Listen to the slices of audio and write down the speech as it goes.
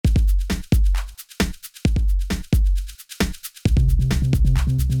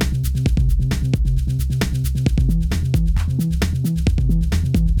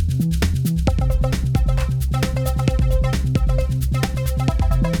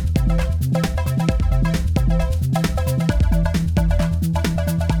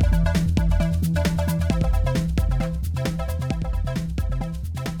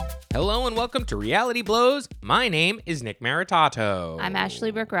welcome to Reality Blows. My name is Nick Maritato. I'm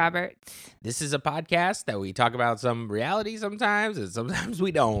Ashley Brooke Roberts. This is a podcast that we talk about some reality sometimes, and sometimes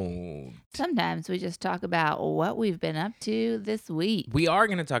we don't. Sometimes we just talk about what we've been up to this week. We are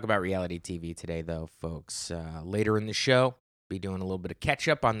going to talk about reality TV today, though, folks. Later in the show, be doing a little bit of catch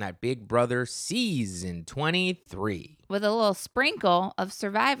up on that Big Brother Season 23. With a little sprinkle of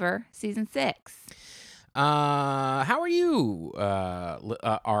Survivor Season 6. How are you,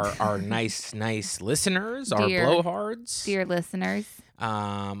 our nice listeners, our blowhards? Dear listeners.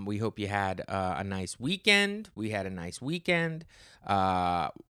 We hope you had a nice weekend. We had a nice weekend.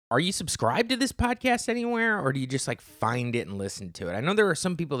 Are you subscribed to this podcast anywhere, or do you just like find it and listen to it? I know there are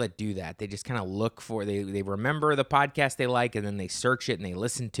some people that do that. They just kind of look for, they remember the podcast they like, and then they search it and they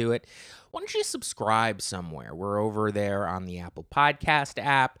listen to it. Why don't you subscribe somewhere? We're over there on the Apple Podcast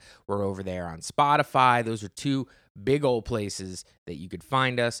app. We're over there on Spotify. Those are two big old places that you could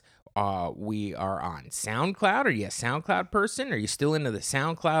find us. We are on SoundCloud. Are you a SoundCloud person? Are you still into the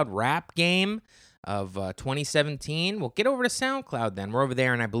SoundCloud rap game of 2017? Well, get over to SoundCloud then. We're over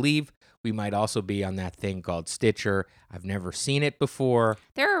there, and I believe we might also be on that thing called Stitcher. I've never seen it before.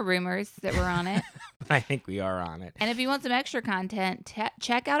 There are rumors that we're on it. But I think we are on it. And if you want some extra content,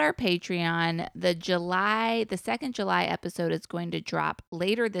 check out our Patreon. The second July episode is going to drop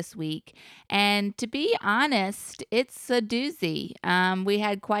later this week. And to be honest, it's a doozy. We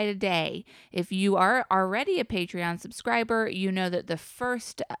had quite a day. If you are already a Patreon subscriber, you know that the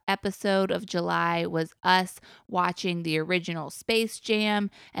first episode of July was us watching the original Space Jam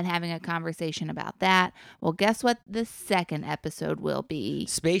and having a conversation about that. Well, guess what the second episode will be?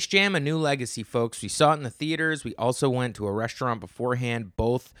 Space Jam: A New Legacy, folks. We saw it in the theaters. We also went to a restaurant beforehand.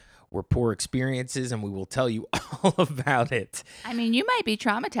 Both were poor experiences, and we will tell you all about it. I mean, you might be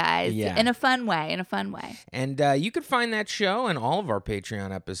traumatized in a fun way, And you can find that show and all of our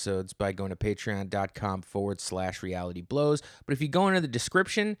Patreon episodes by going to patreon.com/realityblows. But if you go into the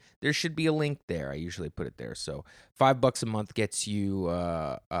description, there should be a link there. I usually put it there. So $5 a month gets you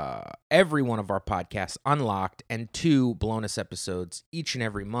every one of our podcasts unlocked and 2 bonus episodes each and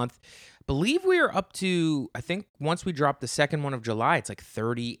every month. Believe we are up to, I think once we drop the second one of July, it's like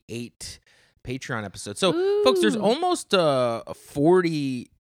 38 Patreon episodes. So, folks, there's almost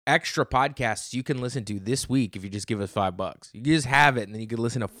 40 extra podcasts you can listen to this week if you just give us $5. You just have it, and then you can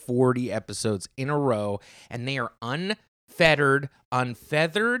listen to 40 episodes in a row, and they are unfettered,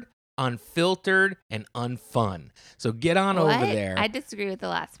 unfeathered, unfiltered, and unfun. So get on over there. I disagree with the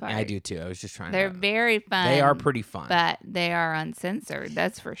last part. I do too. I was just trying They're very fun. They are pretty fun. But they are uncensored,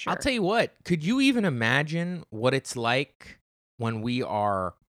 that's for sure. I'll tell you what, could you even imagine what it's like when we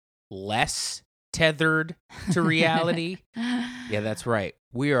are less tethered to reality? Yeah, that's right.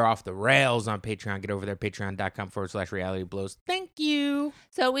 We are off the rails on Patreon. Get over there, patreon.com/realityblows. Thank you.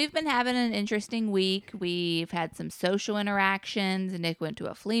 So we've been having an interesting week. We've had some social interactions. Nick went to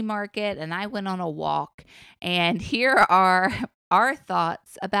a flea market, and I went on a walk. And here are our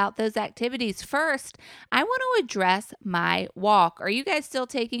thoughts about those activities. First, I want to address my walk. Are you guys still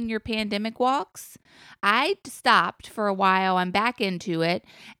taking your pandemic walks? I stopped for a while. I'm back into it.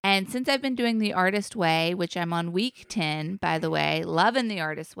 And since I've been doing the Artist Way, which I'm on week 10, by the way, loving the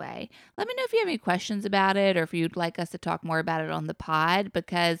Artist Way, let me know if you have any questions about it or if you'd like us to talk more about it on the pod,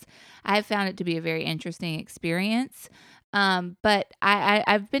 because I've found it to be a very interesting experience. But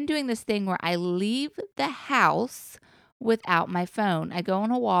I've been doing this thing where I leave the house without my phone. I go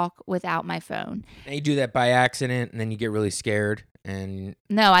on a walk without my phone. And you do that by accident, and then you get really scared. And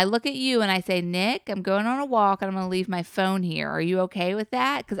no, I look at you and I say, Nick, I'm going on a walk and I'm going to leave my phone here. Are you okay with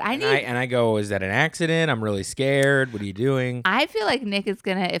that? Because I go, is that an accident? I'm really scared. What are you doing? I feel like Nick is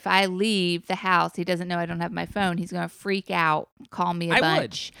going to, if I leave the house, he doesn't know I don't have my phone. He's going to freak out, call me a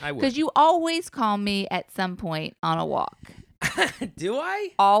bunch. I would. Because you always call me at some point on a walk. Do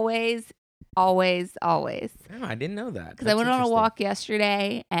I? Always. Oh, I didn't know that. Because I went on a walk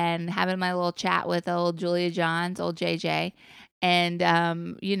yesterday and having my little chat with old Julia Johns, old JJ. And,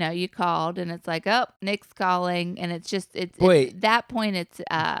 you called and it's like, oh, Nick's calling. And it's just, at that point, it's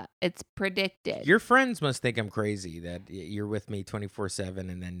predicted. Your friends must think I'm crazy that you're with me 24/7.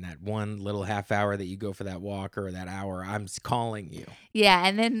 And then that one little half hour that you go for that walk or that hour, I'm calling you. Yeah.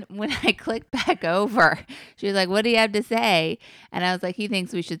 And then when I clicked back over, she was like, what do you have to say? And I was like, he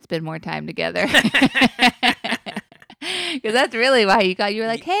thinks we should spend more time together. Because that's really why you called. You were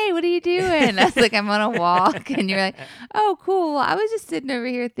like, hey, what are you doing? I was like, I'm on a walk. And you're like, oh, cool. I was just sitting over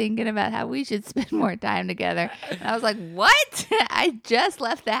here thinking about how we should spend more time together. And I was like, what? I just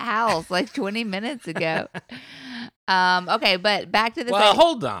left the house like 20 minutes ago. Okay, but back to this. Well,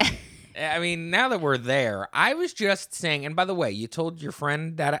 hold on. I mean, now that we're there, I was just saying, and by the way, you told your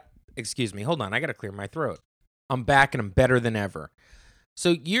friend that Excuse me. Hold on. I got to clear my throat. I'm back and I'm better than ever.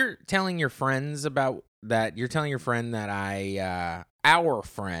 So you're telling your friends about that. You're telling your friend that our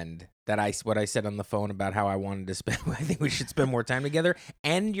friend, what I said on the phone about how I wanted to spend, I think we should spend more time together.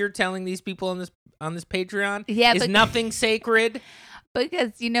 And you're telling these people on this Patreon, Yeah, is nothing sacred?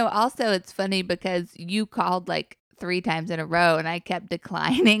 Because, also it's funny because you called like 3 times in a row and I kept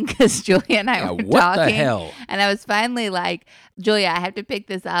declining because Julia and I were what talking. The hell? And I was finally like, Julia, I have to pick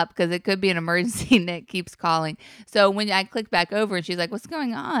this up because it could be an emergency. Nick keeps calling. So when I clicked back over and she's like, what's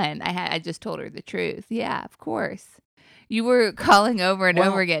going on? I just told her the truth. Yeah, of course. You were calling over and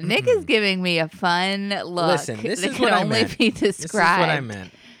over again. Nick is giving me a fun look. Listen, this is what I meant. Only be described. This is what I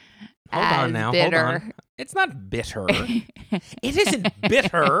meant. Hold on now. Bitter. Hold on. It's not bitter. It isn't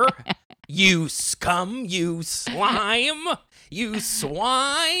bitter. You scum, you slime, you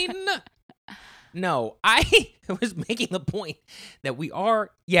swine. No, I was making the point that we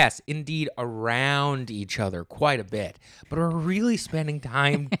are, yes, indeed, around each other quite a bit, but we're really spending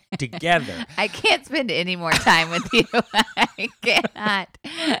time together. I can't spend any more time with you.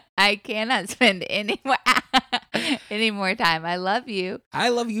 I cannot spend any more time. I love you. I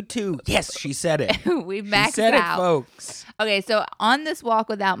love you too. Yes, she said it. We maxed out. She said it, folks. Okay, so on this walk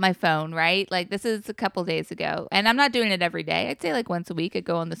without my phone, right? Like this is a couple days ago, and I'm not doing it every day. I'd say like once a week I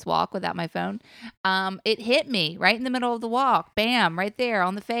go on this walk without my phone. It hit me right in the middle of the walk. Bam, right there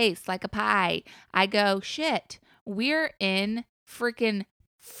on the face like a pie. I go, shit, we're in freaking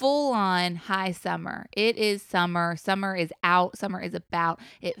full on high summer. It is summer. Summer is out. Summer is about.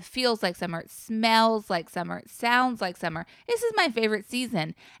 It feels like summer. It smells like summer. It sounds like summer. This is my favorite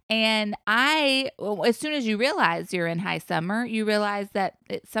season. And as soon as you realize you're in high summer, you realize that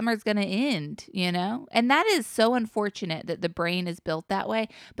summer's going to end, And that is so unfortunate that the brain is built that way.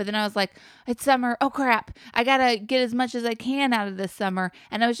 But then I was like, it's summer. Oh, crap. I got to get as much as I can out of this summer.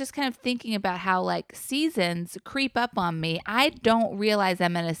 And I was just kind of thinking about how like seasons creep up on me. I don't realize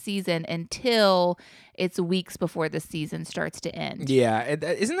I'm in a season until it's weeks before the season starts to end. Yeah,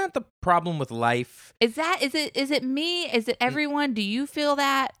 isn't that the problem with life? Is it me? Is it everyone? Do you feel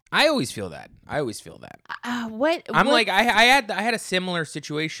that? I always feel that. I had a similar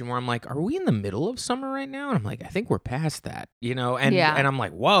situation where I'm like, are we in the middle of summer right now? And I'm like, I think we're past that, and I'm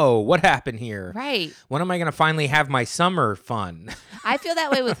like, whoa, what happened here? Right. When am I going to finally have my summer fun? I feel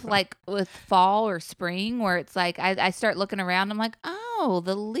that way with fall or spring, where it's like I start looking around. I'm like, oh,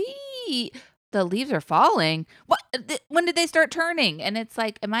 the leaves are falling. What? When did they start turning? And it's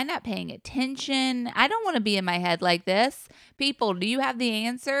like, am I not paying attention? I don't want to be in my head like this. People, do you have the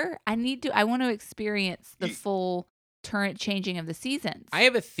answer? I want to experience the full changing of the seasons. I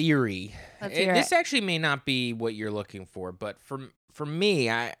have a theory. Let's hear This it. actually may not be what you're looking for, but for me,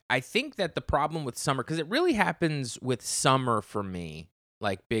 I think that the problem with summer, because it really happens with summer for me,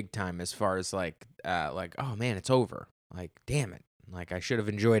 like big time, as far as like, oh man, it's over. Like, damn it. Like, I should have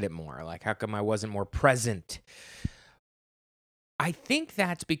enjoyed it more. Like, how come I wasn't more present? I think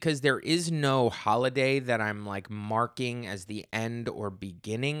that's because there is no holiday that I'm like marking as the end or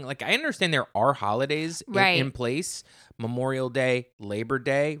beginning. Like, I understand there are holidays in place. Memorial Day, Labor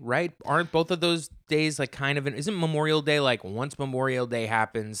Day, right? Aren't both of those days like kind of isn't Memorial Day like once Memorial Day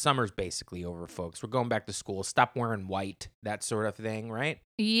happens, summer's basically over, folks. We're going back to school. Stop wearing white, that sort of thing, right?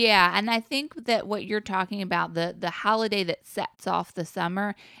 Yeah, and I think that what you're talking about, the holiday that sets off the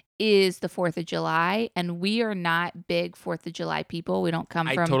summer is the 4th of July, and we are not big 4th of July people. We don't come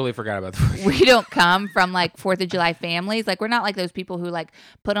from... I totally forgot about that. We don't come from, like, 4th of July families. Like, we're not like those people who, like,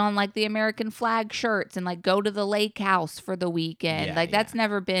 put on, like, the American flag shirts and, like, go to the lake house for the weekend. That's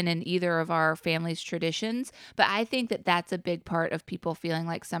never been in either of our family's traditions. But I think that that's a big part of people feeling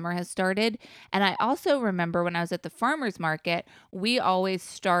like summer has started. And I also remember when I was at the farmer's market, we always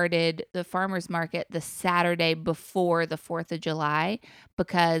started the farmer's market the Saturday before the 4th of July,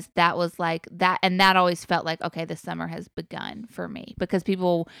 because that was like that. And that always felt like, okay, the summer has begun for me, because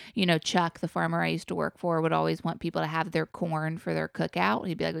people, Chuck, the farmer I used to work for, would always want people to have their corn for their cookout.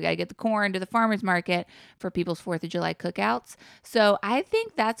 He'd be like, we got to get the corn to the farmer's market for people's 4th of July cookouts. So I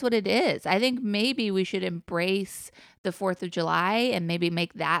think that's what it is. I think maybe we should embrace the 4th of July and maybe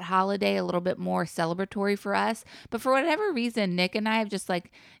make that holiday a little bit more celebratory for us. But for whatever reason, Nick and I have just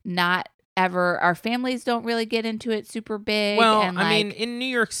like not ever, our families don't really get into it super big. Well, and I mean, in New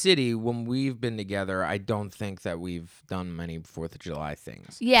York City, when we've been together, I don't think that we've done many 4th of July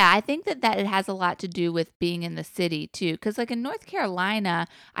things. Yeah, I think that it has a lot to do with being in the city too. Because like in North Carolina,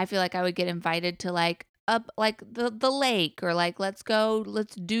 I feel like I would get invited to like up like the lake, or like let's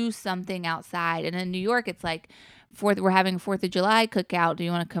do something outside. And in New York, it's like we're having a 4th of July cookout. Do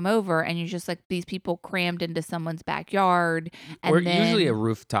you want to come over? And you're just like these people crammed into someone's backyard, and Or then usually a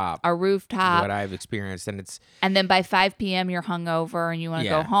rooftop. a rooftop. What I've experienced, And then by 5 p.m. you're hungover and you want to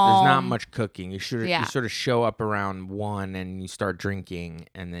go there's home. not much cooking. You Yeah. sort of show up around 1 and you start drinking,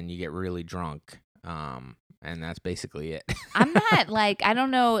 and then you get really drunk. And that's basically it. I'm not like, I don't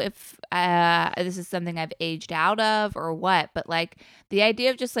know if this is something I've aged out of or what, but like the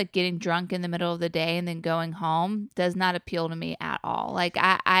idea of just like getting drunk in the middle of the day and then going home does not appeal to me at all. Like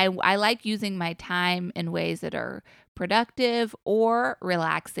I like using my time in ways that are productive or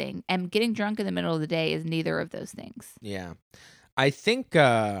relaxing, and getting drunk in the middle of the day is neither of those things. Yeah. I think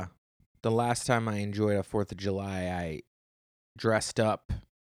the last time I enjoyed a 4th of July, I dressed up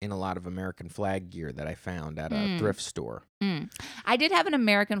in a lot of American flag gear that I found at a thrift store. I did have an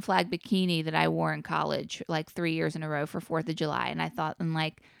American flag bikini that I wore in college like 3 years in a row for 4th of July. And I thought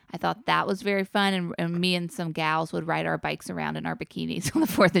that was very fun. And me and some gals would ride our bikes around in our bikinis on the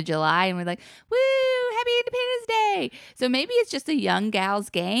 4th of July. And we're like, woo, happy Independence Day. So maybe it's just a young gal's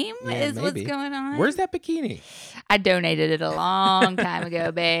game is maybe. what's going on. Where's that bikini? I donated it a long time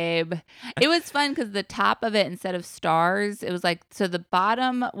ago, babe. It was fun because the top of it, instead of stars, it was like, so the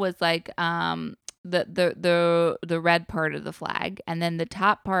bottom was like the red part of the flag, and then the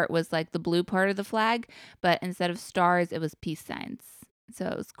top part was like the blue part of the flag, but instead of stars, it was peace signs. So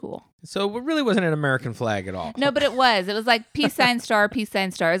it was cool. So it really wasn't an American flag at all. No, but it was. It was like peace sign star, peace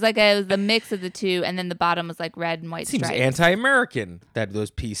sign star. It was the mix of the two, and then the bottom was like red and white Seems stripes. anti-American, that those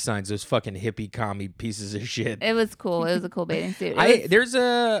peace signs, those fucking hippie commie pieces of shit. It was cool. It was a cool bathing suit. There's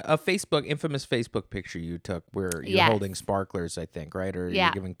a infamous Facebook picture you took where you're holding sparklers, I think, right? Or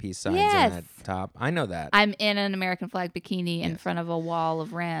you're giving peace signs on that top. I know that. I'm in an American flag bikini in front of a wall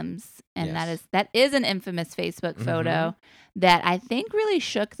of rims, and that is an infamous Facebook photo that I think really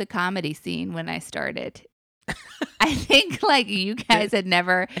shook the comedy scene when I started. I think like you guys had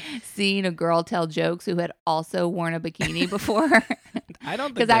never seen a girl tell jokes who had also worn a bikini before. I don't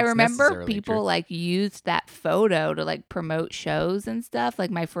think because I remember people like used that photo to like promote shows and stuff. Like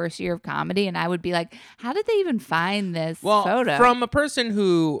my first year of comedy, and I would be like, "How did they even find this photo?" From a person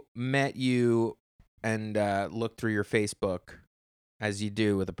who met you and looked through your Facebook, as you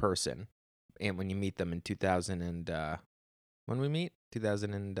do with a person, and when you meet them in 2000 and when we meet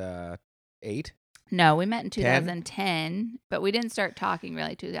 2008. No, we met in 2010, but we didn't start talking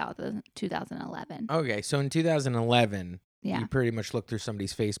really 2011. Okay, so in 2011, you pretty much looked through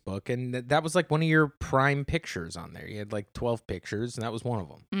somebody's Facebook, and that was like one of your prime pictures on there. You had like 12 pictures, and that was one of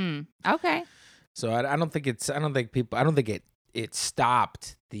them. Okay. So I don't think it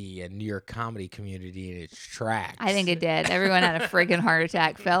stopped the New York comedy community in its tracks. I think it did. Everyone had a friggin' heart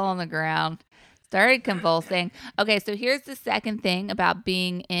attack, fell on the ground, started convulsing. Okay, so here's the second thing about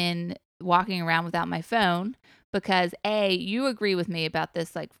walking around without my phone, because you agree with me about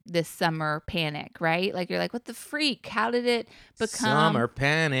this, like this summer panic, right? Like you're like, what the freak? How did it become summer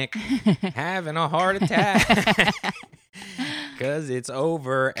panic? Having a heart attack because it's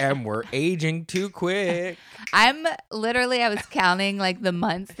over and we're aging too quick. I was counting like the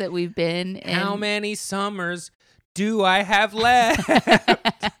months that we've been in. How many summers do I have left?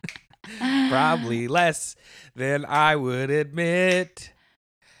 Probably less than I would admit.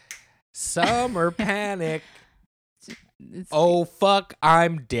 Summer panic. Oh, fuck,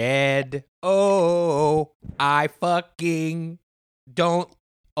 I'm dead. Oh, I fucking don't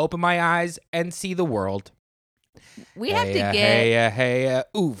open my eyes and see the world. We have to get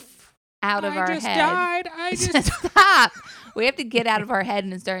oof. out of our head. I just died. Stop. We have to get out of our head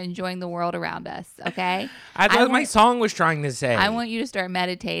and start enjoying the world around us, okay? I thought my song was trying to say. I want you to start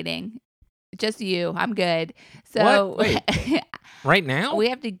meditating. Just you. I'm good. So what? Wait. Right now? We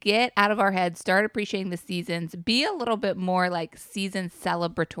have to get out of our heads, start appreciating the seasons, be a little bit more like season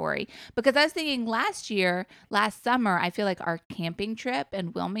celebratory. Because I was thinking last summer, I feel like our camping trip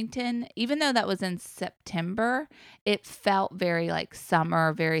in Wilmington, even though that was in September, it felt very like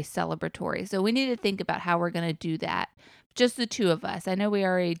summer, very celebratory. So we need to think about how we're going to do that. Just the two of us. I know we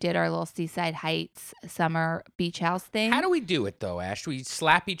already did our little Seaside Heights summer beach house thing. How do we do it, though, Ash? Do we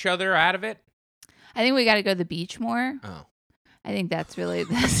slap each other out of it? I think we got to go to the beach more. Oh. I think that's really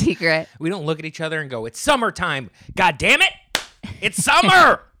the secret. We don't look at each other and go, it's summertime. God damn it. It's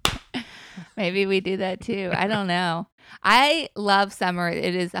summer. Maybe we do that too. I don't know. I love summer.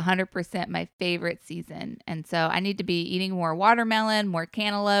 It is 100% my favorite season. And so I need to be eating more watermelon, more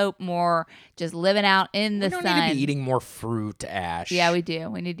cantaloupe, more just living out in the sun. We don't need to be eating more fruit, Ash. Yeah, we do.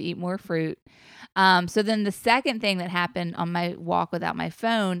 We need to eat more fruit. So then the second thing that happened on my walk without my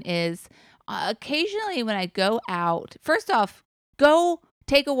phone is occasionally when I go out, first off, go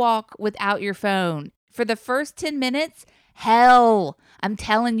take a walk without your phone. For the first 10 minutes, hell, I'm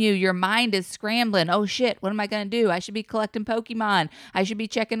telling you, your mind is scrambling. Oh shit, what am I going to do? I should be collecting Pokemon. I should be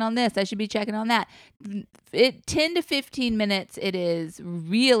checking on this. I should be checking on that. 10 to 15 minutes, it is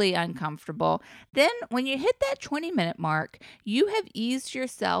really uncomfortable. Then when you hit that 20-minute mark, you have eased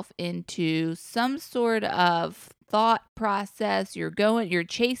yourself into some sort of thought process. You're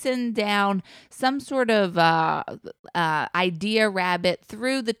chasing down some sort of idea rabbit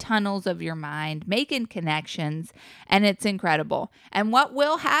through the tunnels of your mind, making connections, and it's incredible. And what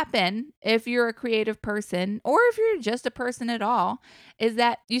will happen if you're a creative person, or if you're just a person at all, is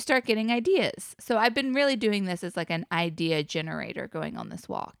that you start getting ideas. So I've been really doing this as like an idea generator going on this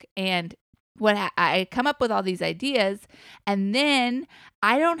walk. And what I come up with all these ideas, and then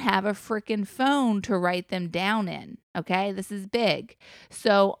I don't have a freaking phone to write them down in. Okay, this is big.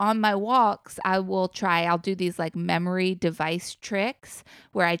 So on my walks, I'll do these like memory device tricks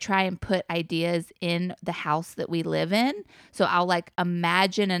where I try and put ideas in the house that we live in. So I'll like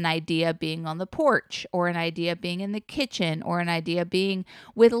imagine an idea being on the porch, or an idea being in the kitchen, or an idea being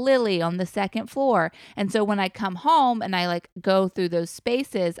with Lily on the second floor. And so when I come home and I like go through those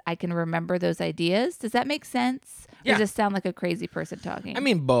spaces, I can remember those ideas. Does that make sense? Yeah. Or does it sound like a crazy person talking? I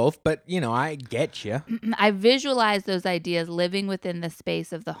mean, both, but I get you. I visualize those ideas living within the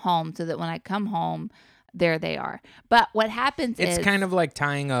space of the home, so that when I come home, there they are. But what happens is, It's kind of like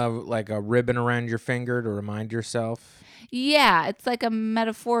tying a ribbon around your finger to remind yourself. yeah, it's like a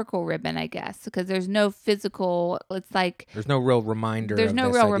metaphorical ribbon, I guess, because there's no physical. It's like There's no real reminder. there's of no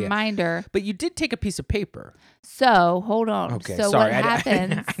this real idea. But But you did take a piece of paper. so hold on. Okay, So sorry. what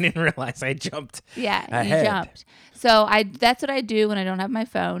happens? I didn't realize I jumped. Yeah, ahead. you jumped. So that's what I do when I don't have my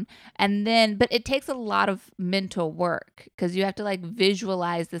phone. And then, but it takes a lot of mental work, because you have to like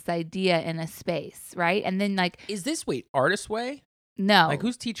visualize this idea in a space, right? And then like, Is this Artist Way? no. Like,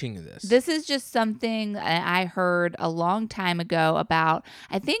 who's teaching you this? This is just something I heard a long time ago about.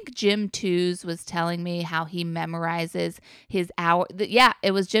 I think Jim Tews was telling me how he memorizes his hour. Yeah,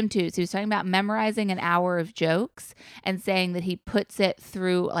 it was Jim Tews. He was talking about memorizing an hour of jokes, and saying that he puts it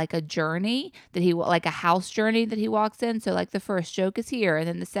through like a journey like a house journey that he walks in. So like the first joke is here, and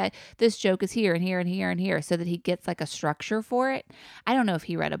then this joke is here and here and here and here, so that he gets like a structure for it. I don't know if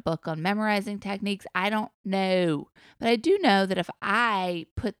he read a book on memorizing techniques. I don't know. But I do know that if I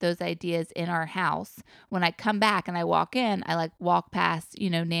put those ideas in our house, when I come back and I walk in, I like walk past,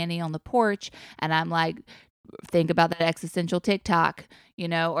 Nanny on the porch, and I'm like, think about that existential TikTok,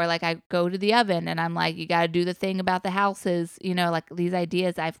 or like I go to the oven and I'm like, you got to do the thing about the houses, like these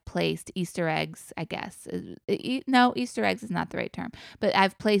ideas I've placed, Easter eggs, I guess. No, Easter eggs is not the right term, but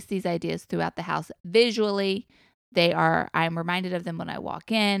I've placed these ideas throughout the house visually. I'm reminded of them when I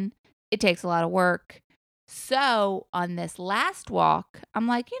walk in. It takes a lot of work. So on this last walk, I'm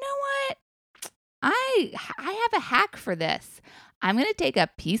like, you know what? I have a hack for this. I'm going to take a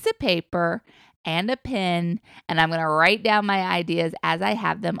piece of paper and a pen, and I'm going to write down my ideas as I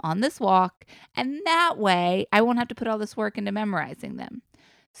have them on this walk. And that way I won't have to put all this work into memorizing them.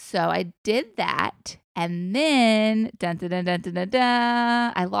 So I did that. And then,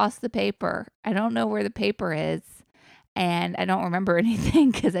 I lost the paper. I don't know where the paper is. And I don't remember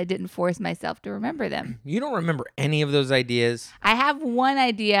anything because I didn't force myself to remember them. You don't remember any of those ideas? I have one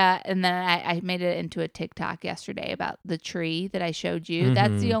idea, and then I made it into a TikTok yesterday about the tree that I showed you. Mm-hmm.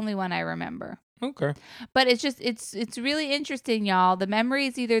 That's the only one I remember. Okay. But it's really interesting, y'all. The memory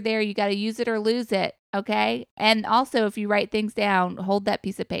is either there, you got to use it or lose it, okay? And also, if you write things down, hold that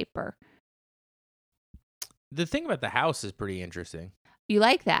piece of paper. The thing about the house is pretty interesting. You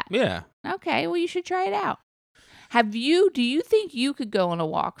like that? Yeah. Okay, well, you should try it out. Do you think you could go on a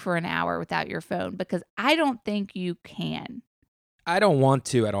walk for an hour without your phone? Because I don't think you can. I don't want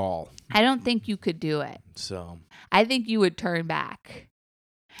to at all. I don't think you could do it. So I think you would turn back.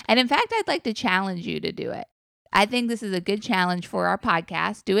 And in fact, I'd like to challenge you to do it. I think this is a good challenge for our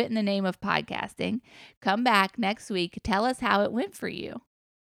podcast. Do it in the name of podcasting. Come back next week. Tell us how it went for you.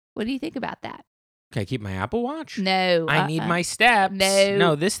 What do you think about that? can I keep my Apple Watch? No. I need my steps.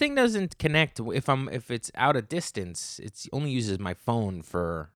 No. This thing doesn't connect if it's out of distance. It only uses my phone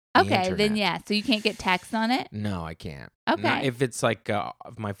for the Okay, internet. then yeah. So you can't get text on it? No, I can't. Okay. Not if it's like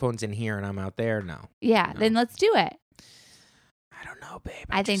if my phone's in here and I'm out there, no. Yeah, No. then let's do it. I don't know, babe.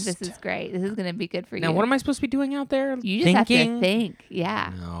 I think this is great. This is going to be good for you. Now, what am I supposed to be doing out there? You just Thinking? have to think.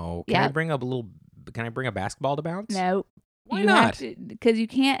 Yeah. No. Can I Yep. bring Can I bring a basketball to bounce? No. Why not? Because you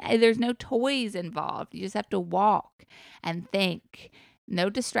can't, there's no toys involved. You just have to walk and think. No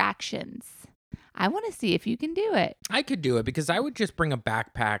distractions. I want to see if you can do it. I could do it because I would just bring a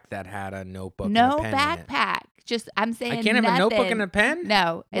backpack that had a notebook No and a pen in it. backpack. I'm saying I can't have a notebook and a pen?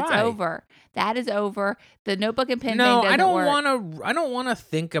 No, it's Why? over. That is over. The notebook and pen No, thing doesn't work. I don't want to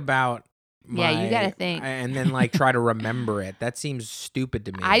think about Yeah, you gotta think. and then like try to remember it. That seems stupid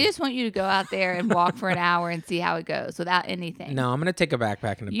to me. I just want you to go out there and walk for an hour and see how it goes without anything. No, I'm gonna take a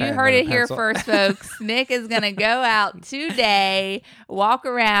backpack and a You pen heard and a it here pencil. first, folks. Nick is going to go out today, walk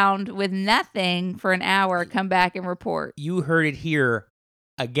around with nothing for an hour, come back and report. You heard it here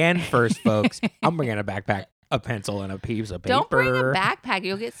again first, folks. I'm bringing a backpack, a pencil, and a piece of paper. Don't bring a backpack.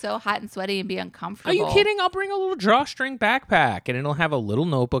 You'll get so hot and sweaty and be Are uncomfortable. you kidding? I'll bring a little drawstring backpack, and it'll have a little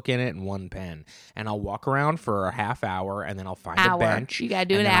notebook in it and one pen. And I'll walk around for a half hour, and then I'll find a bench. You got to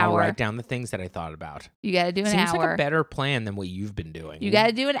do and an then hour. I'll write down the things that I thought about. You got to do an Seems hour. like a better plan than what you've been doing. You got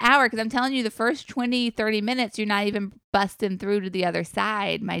to do an hour because I'm telling you, the first 20, 30 minutes, you're not even busting through to the other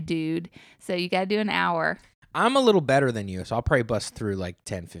side, my dude. So you got to do an hour. I'm a little better than you, so I'll probably bust through like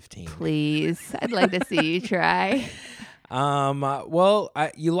 10, 15. Please. I'd like to see you try. Well,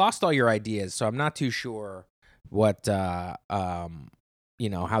 you lost all your ideas, so I'm not too sure what, how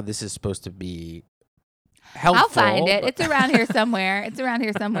this is supposed to be helpful. I'll find it. It's around here somewhere.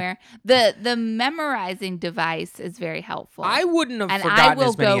 The memorizing device is very helpful. I wouldn't have And forgotten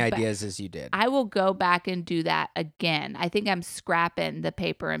as many ideas as you did. I will go back and do that again. I think I'm scrapping the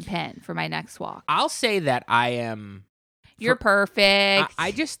paper and pen for my next walk. I'll say that I am. You're perfect.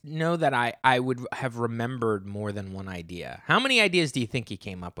 I just know that I would have remembered more than one idea. How many ideas do you think you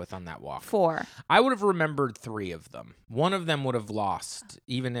came up with on that walk? 4. I would have remembered 3 of them. One of them would have lost,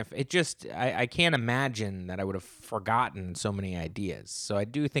 even if it just, I can't imagine that I would have forgotten so many ideas. So I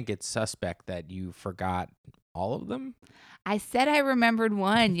do think it's suspect that you forgot all of them. I said I remembered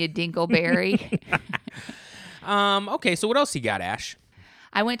one, you dinkleberry. Okay, so what else you got, Ash?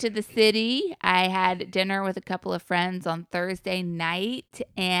 I went to the city. I had dinner with a couple of friends on Thursday night.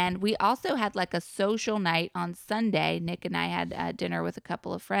 And we also had like a social night on Sunday. Nick and I had dinner with a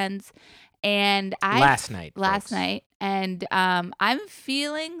couple of friends. And Last night. And I'm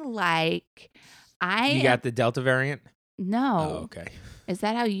feeling like You got the Delta variant? No. Oh, okay. Is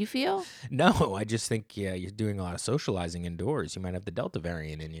that how you feel? No, I just think, you're doing a lot of socializing indoors. You might have the Delta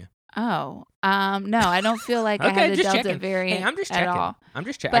variant in you. Oh, no, I don't feel like I have the Delta variant Hey, I'm just checking. at all. I'm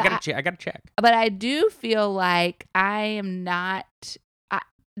just checking. I gotta check. But I do feel like I am not.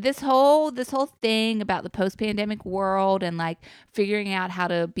 This whole thing about the post-pandemic world and like figuring out how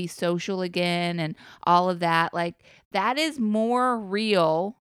to be social again and all of that, like that is more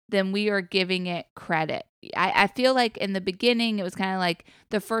real than we are giving it credit. I feel like in the beginning, it was kind of like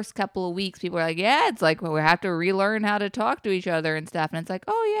the first couple of weeks, people were like, yeah, it's like, well, we have to relearn how to talk to each other and stuff. And it's like,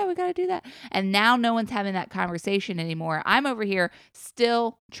 oh, yeah, we got to do that. And now no one's having that conversation anymore. I'm over here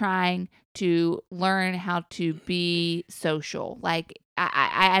still trying to learn how to be social. Like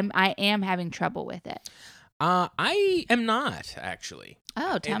I am having trouble with it. I am not, actually.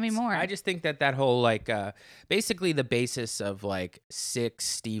 Oh, tell me more. I just think that whole, like, basically the basis of, like,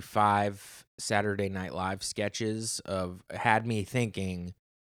 65 Saturday Night Live sketches had me thinking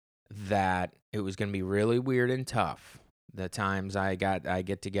that it was going to be really weird and tough the times I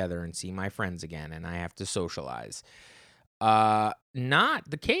get together and see my friends again and I have to socialize. Not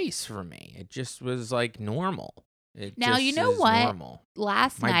the case for me. It just was, like, normal. Now, you know what? Normal.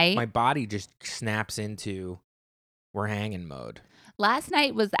 Last night. My body just snaps into we're hanging mode. Last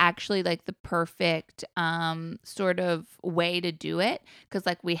night was actually like the perfect sort of way to do it because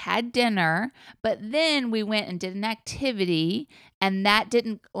like we had dinner, but then we went and did an activity and that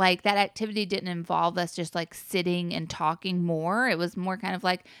activity didn't involve us just like sitting and talking more. It was more kind of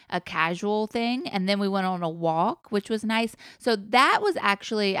like a casual thing. And then we went on a walk, which was nice. So that was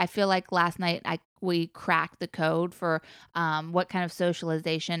actually, I feel like last night we cracked the code for what kind of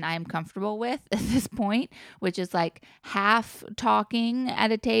socialization I am comfortable with at this point, which is like half talking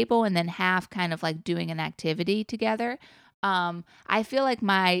at a table and then half kind of like doing an activity together. I feel like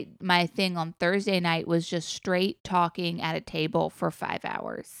my thing on Thursday night was just straight talking at a table for 5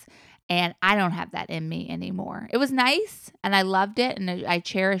 hours. And I don't have that in me anymore. It was nice and I loved it and I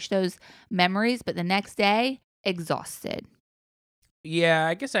cherish those memories, but the next day, exhausted. Yeah,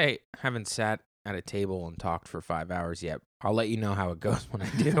 I guess I haven't sat at a table and talked for 5 hours yet. I'll let you know how it goes when I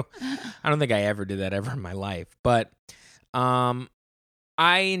do. I don't think I ever did that ever in my life. But I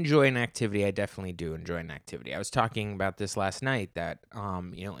enjoy an activity. I definitely do enjoy an activity. I was talking about this last night that,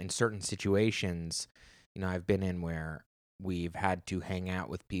 in certain situations, I've been in where we've had to hang out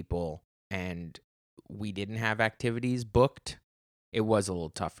with people and we didn't have activities booked. It was a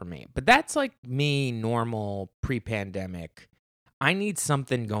little tough for me. But that's like me normal pre-pandemic. I need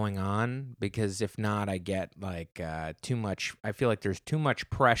something going on because if not, I get like too much. I feel like there's too much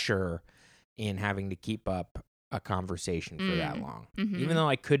pressure in having to keep up a conversation for that long. Mm-hmm. Even though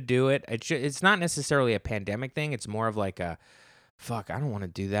I could do it, it's not necessarily a pandemic thing. It's more of like a, fuck, I don't want to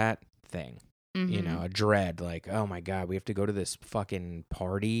do that thing. You know, a dread, like, oh my God, we have to go to this fucking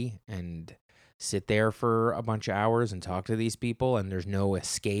party and sit there for a bunch of hours and talk to these people, and there's no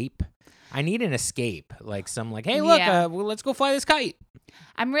escape. I need an escape, like hey, look, well, let's go fly this kite.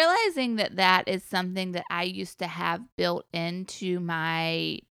 I'm realizing that is something that I used to have built into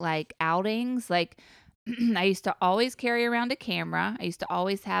my like outings. Like I used to always carry around a camera. I used to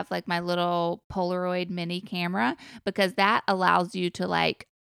always have like my little Polaroid mini camera, because that allows you to like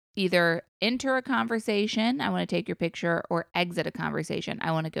either enter a conversation, I want to take your picture, or exit a conversation,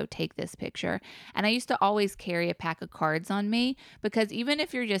 I want to go take this picture. And I used to always carry a pack of cards on me, because even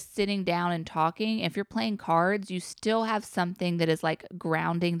if you're just sitting down and talking, if you're playing cards, you still have something that is like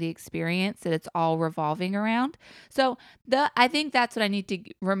grounding the experience, that it's all revolving around. So I think that's what I need to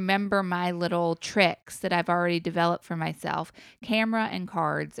remember, my little tricks that I've already developed for myself, camera and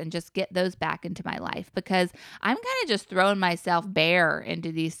cards, and just get those back into my life, because I'm kind of just throwing myself bare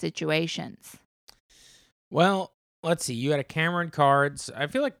into these situations. Well, let's see. You had a camera and cards. I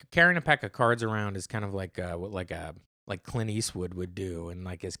feel like carrying a pack of cards around is kind of like like Clint Eastwood would do in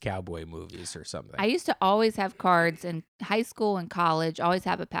like his cowboy movies or something. I used to always have cards in high school and college. Always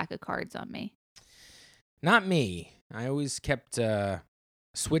have a pack of cards on me. Not me. I always kept a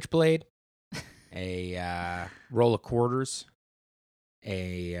switchblade, a roll of quarters,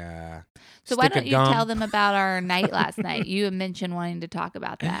 a So why don't you tell them about our night last night? You had mentioned wanting to talk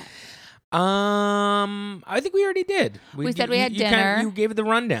about that. I think we already did. We said we had dinner. You gave the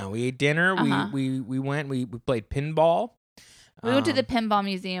rundown. We ate dinner. We went. We played pinball. We went to the pinball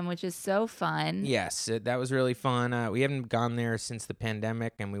museum, which is so fun. Yes, that was really fun. We haven't gone there since the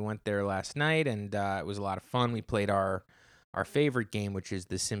pandemic, and we went there last night, and it was a lot of fun. We played our favorite game, which is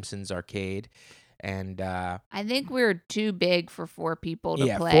The Simpsons Arcade. And I think we were too big for 4 people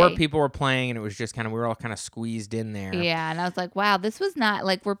to play. 4 people were playing, and it was just kind of, we were all kind of squeezed in there. Yeah, and I was like, wow, this was not,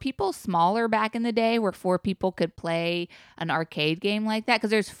 like, were people smaller back in the day where 4 people could play an arcade game like that? Because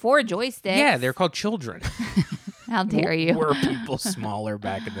there's 4 joysticks. Yeah, they're called children. How dare you? Were people smaller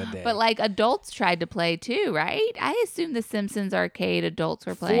back in the day? But like adults tried to play too, right? I assume the Simpsons Arcade adults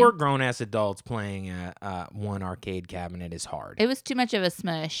were playing. 4 grown-ass adults playing one arcade cabinet is hard. It was too much of a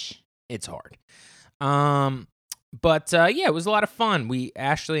smush. It's hard. But yeah, it was a lot of fun.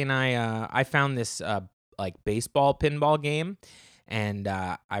 Ashley and I found this like baseball pinball game, and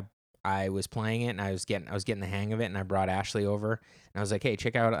I was playing it, and I was getting the hang of it, and I brought Ashley over, and I was like, hey,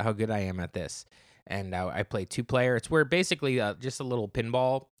 check out how good I am at this. And I played 2-player. It's where basically just a little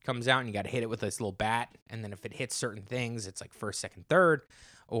pinball comes out, and you got to hit it with this little bat, and then if it hits certain things, it's like first, second, third,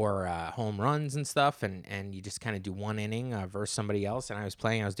 or home runs and stuff, and you just kind of do one inning versus somebody else. And I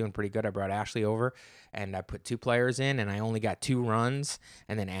was doing pretty good. I brought Ashley over, and I put 2 players in, and I only got 2 runs,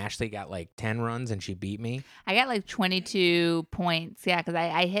 and then Ashley got like 10 runs, and she beat me. I got like 22 points, yeah, because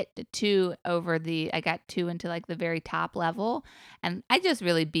I hit 2 I got 2 into like the very top level, and I just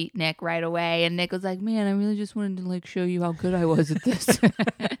really beat Nick right away, and Nick was like, man, I really just wanted to like show you how good I was at this.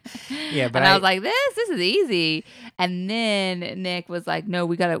 Yeah, but and I was like, this is easy. And then Nick was like, no,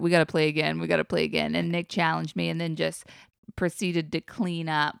 we gotta play again. We gotta play again. And Nick challenged me, and then just proceeded to clean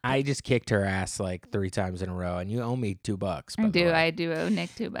up. I just kicked her ass like 3 times in a row, and you owe me $2. I do owe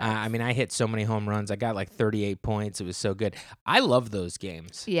Nick $2. I mean, I hit so many home runs. I got like 38 points. It was so good. I love those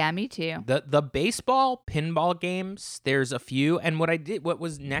games. Yeah, me too. The baseball pinball games, there's a few, and what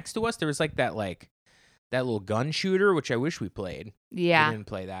was next to us, there was like that little gun shooter, which I wish we played. Yeah. We didn't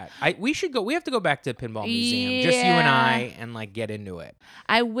play that. We have to go back to the pinball museum, just you and I, and like get into it.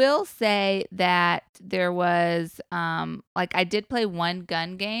 I will say that there was like I did play one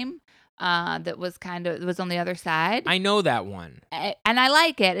gun game that was it was on the other side. I know that one. And I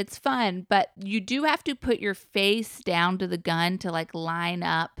like it. It's fun, but you do have to put your face down to the gun to like line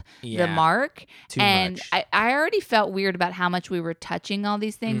up the mark. Too and much. I already felt weird about how much we were touching all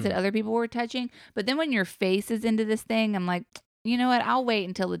these things that other people were touching. But then when your face is into this thing, I'm like, you know what? I'll wait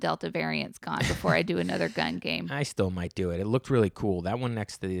until the Delta variant's gone before I do another gun game. I still might do it. It looked really cool. That one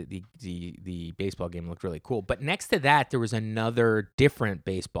next to the baseball game looked really cool. But next to that, there was another different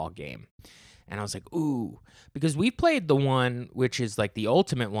baseball game. And I was like, ooh. Because we played the one, which is like the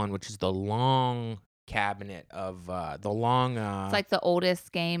ultimate one, which is the long cabinet of it's like the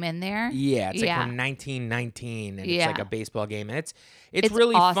oldest game in there. Yeah, it's like from 1919, and it's like a baseball game. And it's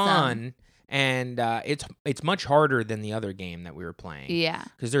really awesome. fun. and it's much harder than the other game that we were playing. Yeah.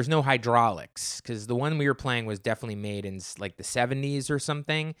 Because there's no hydraulics. Because the one we were playing was definitely made in like the 70s or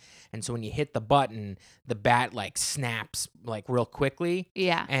something, and so when you hit the button, the bat like snaps like real quickly.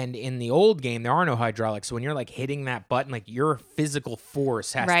 Yeah. And in the old game, there are no hydraulics. So when you're like hitting that button, like your physical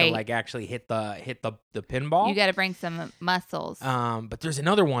force has to like actually hit the pinball. You got to bring some muscles. But there's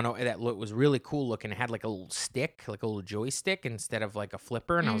another one that was really cool looking. It had like a little stick, like a little joystick instead of like a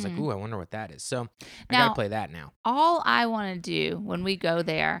flipper. And I was like, ooh, I wonder what that is. So I got to play that now. All I want to do when we go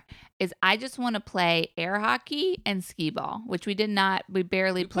there is I just want to play air hockey and skee ball, which we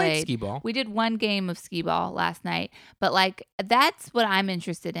barely played. Skee ball. We did one game of skee ball last night, but like that's what I'm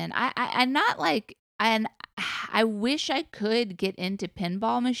interested in. I'm not like, and I wish I could get into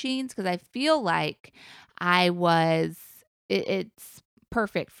pinball machines because I feel like it's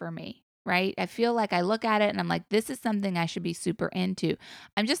perfect for me, right? I feel like I look at it and I'm like, this is something I should be super into.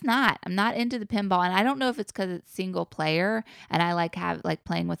 I'm just not. I'm not into the pinball. And I don't know if it's because it's single player and I like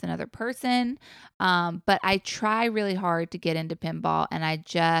playing with another person. But I try really hard to get into pinball and I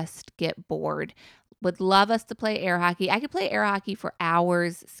just get bored. Would love us to play air hockey. I could play air hockey for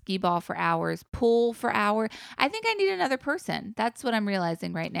hours, skee ball for hours, pool for hours. I think I need another person. That's what I'm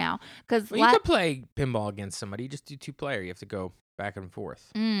realizing right now. Because you could play pinball against somebody. You just do 2-player. You have to go back and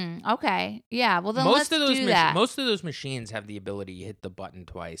forth. Okay. Yeah. Well, then let's do that. Most of those machines have the ability to hit the button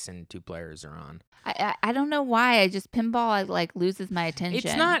twice and 2 players are on. I don't know why. Pinball like loses my attention.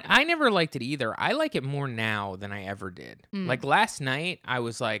 It's not. I never liked it either. I like it more now than I ever did. Like last night, I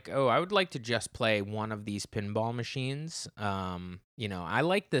was like, oh, I would like to just play one of these pinball machines. I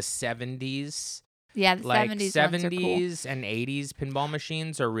like the 70s. Yeah, the like 70s and 80s pinball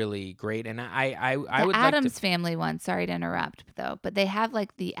machines are really great, and I would the like Addams to... Family one. Sorry to interrupt, though, but they have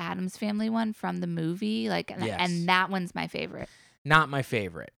like the Addams Family one from the movie, and that one's my favorite. Not my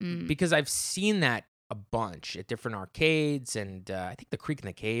favorite because I've seen that a bunch at different arcades, and I think the Creek in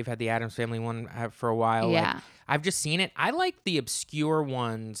the Cave had the Addams Family one for a while. Yeah, like, I've just seen it. I like the obscure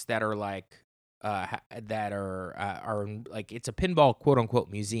ones that are like. That are like it's a pinball quote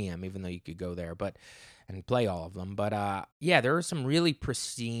unquote museum, even though you could go there and play all of them. But there are some really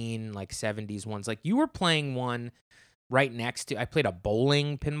pristine like 70s ones. Like you were playing one right next to. I played a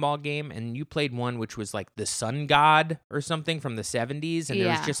bowling pinball game, and you played one which was like the Sun God or something from the 70s, and there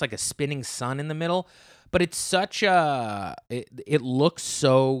was just like a spinning sun in the middle. But it's such it looks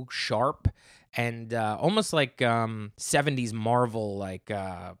so sharp and almost like 70s Marvel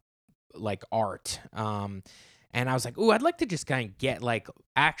like art. And I was like, ooh, I'd like to just kind of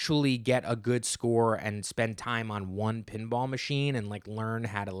actually get a good score and spend time on one pinball machine and like learn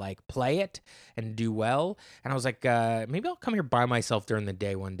how to like play it and do well. And I was like, maybe I'll come here by myself during the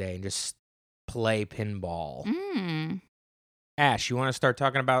day one day and just play pinball. Ash, you want to start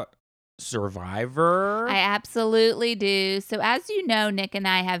talking about Survivor? I absolutely do. So as you know, Nick and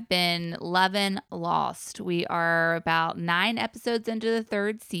I have been loving Lost. We are about 9 episodes into the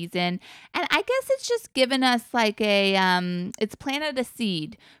 3rd season. And I guess it's just given us like it's planted a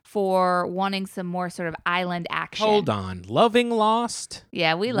seed for wanting some more sort of island action. Hold on. Loving Lost?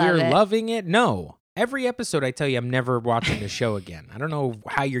 Yeah, we love it. We're loving it? No. Every episode I tell you I'm never watching the show again. I don't know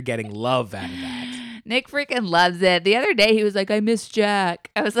how you're getting love out of that. Nick freaking loves it. The other day he was like, I miss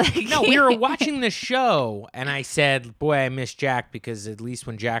Jack. I was like, no, we were watching the show and I said, boy, I miss Jack because at least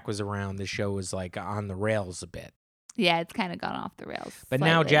when Jack was around, the show was like on the rails a bit. Yeah, it's kind of gone off the rails. But slightly.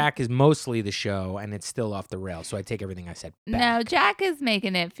 Now Jack is mostly the show and it's still off the rails. So I take everything I said back. No, Jack is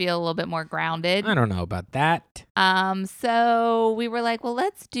making it feel a little bit more grounded. I don't know about that. So we were like, well,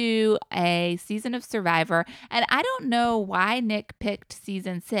 let's do a season of Survivor. And I don't know why Nick picked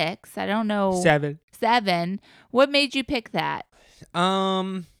season 6. I don't know. 7. What made you pick that?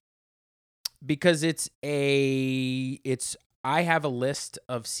 Because I have a list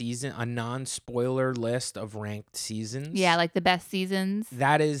of a non-spoiler list of ranked seasons. Yeah, like the best seasons.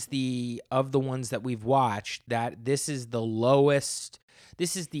 That is of the ones that we've watched, that this is the lowest,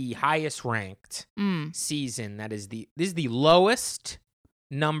 this is the highest ranked season. This is the lowest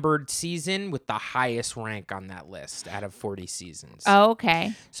numbered season with the highest rank on that list out of 40 seasons. Oh,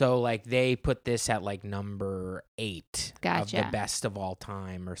 okay. So like they put this at like number 8 Gotcha. of the best of all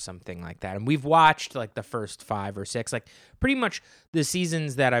time or something like that. And we've watched like the first 5 or 6, like pretty much the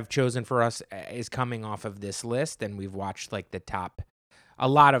seasons that I've chosen for us is coming off of this list. And we've watched like a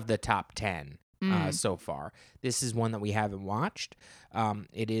lot of the top 10 so far. This is one that we haven't watched.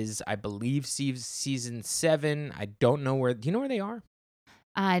 It is, I believe, season 7. I don't know do you know where they are?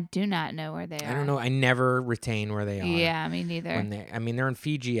 I do not know where they are. I don't know. I never retain where they are. Yeah, me neither. They're in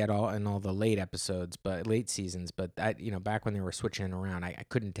Fiji in all the late episodes, but late seasons. But back when they were switching it around, I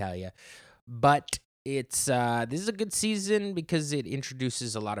couldn't tell you. But it's this is a good season because it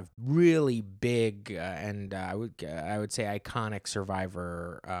introduces a lot of really big and I would say iconic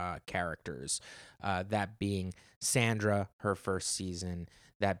Survivor characters. That being Sandra, her first season.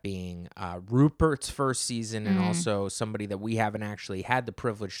 That being Rupert's first season, and also somebody that we haven't actually had the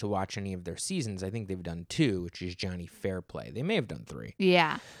privilege to watch any of their seasons. I think they've done 2, which is Johnny Fairplay. They may have done 3.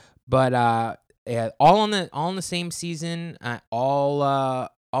 Yeah. But all on the same season, all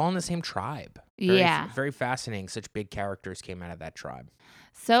in the same tribe. Very fascinating. Such big characters came out of that tribe.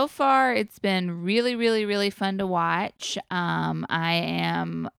 So far, it's been really, really, really fun to watch. I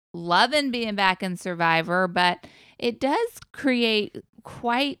am loving being back in Survivor, but it does create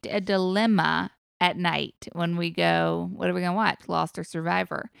quite a dilemma at night when we go, what are we going to watch, Lost or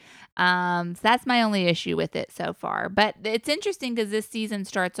Survivor? So that's my only issue with it so far. But it's interesting because this season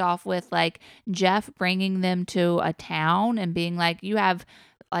starts off with like Jeff bringing them to a town and being like, you have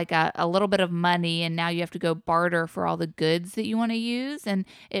like a little bit of money and now you have to go barter for all the goods that you want to use. And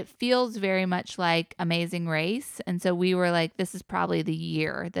it feels very much like Amazing Race. And so we were like, this is probably the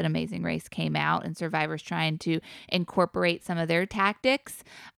year that Amazing Race came out and Survivor's trying to incorporate some of their tactics.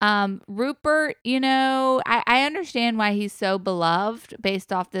 Rupert, I understand why he's so beloved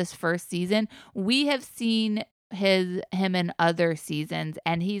based off this first season. We have seen him in other seasons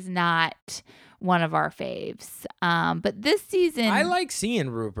and he's not one of our faves. But this season, I like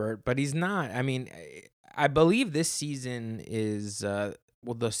seeing Rupert, but he's not. I mean, I believe this season is the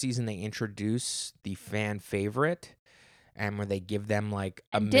season they introduce the fan favorite, and where they give them like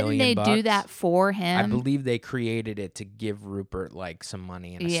 $1 million. Didn't they do that for him? I believe they created it to give Rupert like some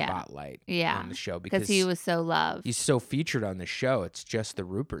money and a spotlight on the show because he was so loved. He's so featured on the show. It's just the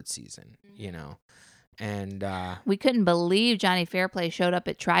Rupert season, And we couldn't believe Johnny Fairplay showed up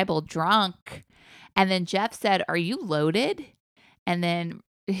at Tribal drunk. And then Jeff said, "Are you loaded?" And then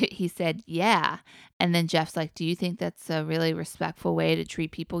he said, "Yeah." And then Jeff's like, "Do you think that's a really respectful way to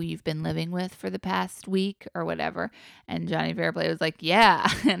treat people you've been living with for the past week or whatever?" And Johnny Fairplay was like, "Yeah."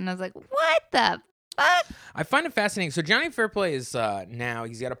 And I was like, "What the fuck?" I find it fascinating. So Johnny Fairplay is now,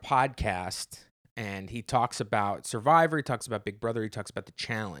 he's got a podcast and he talks about Survivor. He talks about Big Brother. He talks about The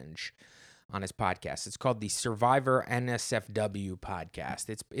Challenge on his podcast. It's called the Survivor NSFW podcast.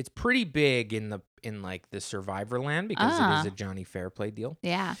 It's pretty big in the Survivor land because it is a Johnny Fairplay deal.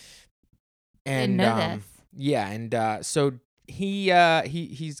 Yeah. And didn't know this. Yeah, and so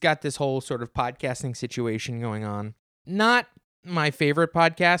he's got this whole sort of podcasting situation going on. Not my favorite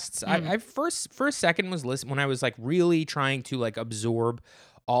podcasts. I for a second was listening when I was like really trying to like absorb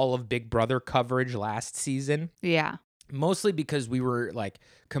all of Big Brother coverage last season. Yeah. Mostly because we were like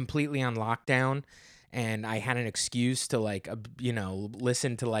completely on lockdown and I had an excuse to like,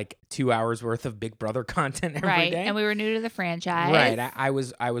 listen to like 2 hours worth of Big Brother content every day. Right. And we were new to the franchise. Right. I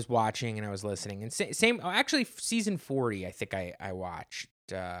was watching and I was listening. And actually season 40, I think I watched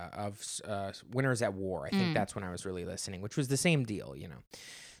of Winners at War. I think that's when I was really listening, which was the same deal,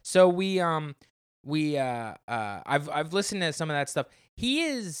 So I've listened to some of that stuff. He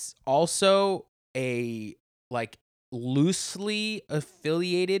is also a like loosely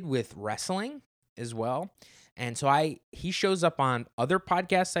affiliated with wrestling as well. And so he shows up on other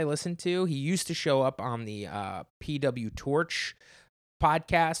podcasts I listen to. He used to show up on the PW Torch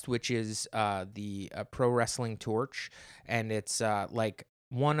podcast, which is the Pro Wrestling Torch. And it's like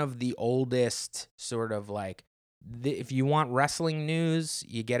one of the oldest sort of like, if you want wrestling news,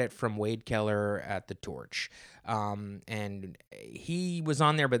 you get it from Wade Keller at the Torch. And he was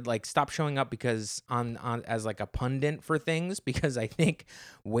on there, but like stopped showing up because on as like a pundit for things, because I think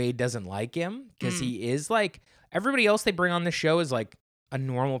Wade doesn't like him because he is like everybody else they bring on the show is like a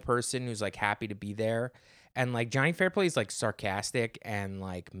normal person who's like happy to be there. And like Johnny Fairplay is like sarcastic and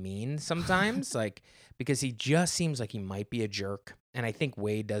like mean sometimes, like because he just seems like he might be a jerk. And I think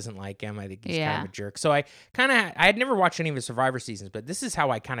Wade doesn't like him. I think he's kind of a jerk. So I had never watched any of his Survivor seasons, but this is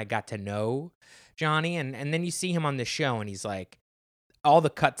how I kind of got to know Johnny. And then you see him on the show and he's like, all the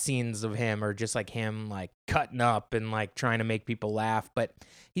cut scenes of him are just like him like cutting up and like trying to make people laugh. But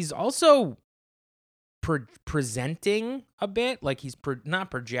he's also presenting a bit, like he's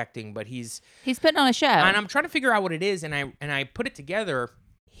not projecting, but he's putting on a show. And I'm trying to figure out what it is. And I put it together.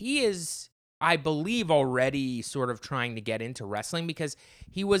 He is, I believe, already sort of trying to get into wrestling because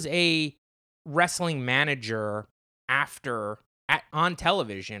he was a wrestling manager on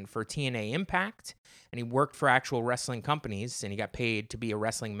television for TNA Impact, and he worked for actual wrestling companies, and he got paid to be a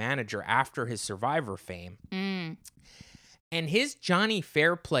wrestling manager after his Survivor fame. And his Johnny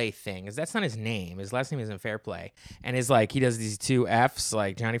Fairplay thing is that's not his name. His last name isn't Fairplay, and is like he does these two F's,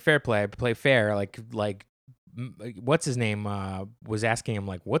 like Johnny Fairplay, play fair, like what's his name was asking him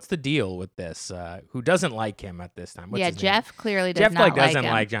like, what's the deal with this? Who doesn't like him at this time? What's Yeah, his name? Jeff clearly does Jeff not doesn't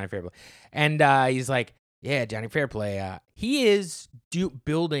him. like Johnny Fairplay, and he's like, yeah, Johnny Fairplay. He is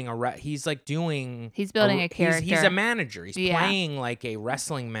building he's like doing. He's building a character. He's a manager. He's Yeah. playing like a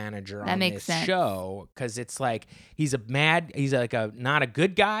wrestling manager That on makes this sense. show because it's like he's like a not a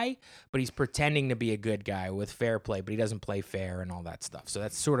good guy, but he's pretending to be a good guy with fair play, but he doesn't play fair and all that stuff. So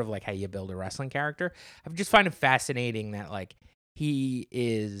that's sort of like how you build a wrestling character. I just find it fascinating that like he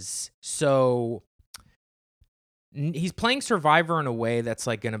is so. He's playing Survivor in a way that's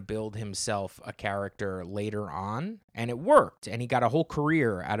like going to build himself a character later on, and it worked. And he got a whole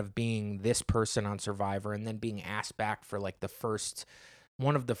career out of being this person on Survivor, and then being asked back for like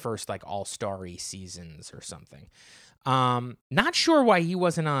one of the first like all-starry seasons or something. Not sure why he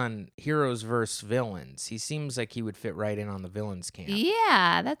wasn't on Heroes vs. Villains. He seems like he would fit right in on the villains camp.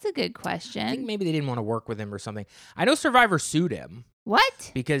 Yeah, that's a good I think question. maybe they didn't want to work with him or something. I know Survivor sued him.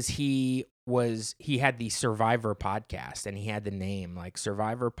 What? Because he had the Survivor podcast and he had the name like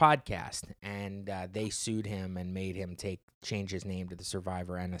Survivor Podcast, and they sued him and made him change his name to the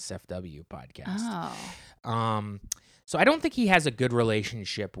Survivor NSFW podcast. Oh. So I don't think he has a good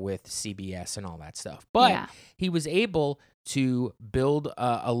relationship with CBS and all that stuff, but Yeah. he was able to build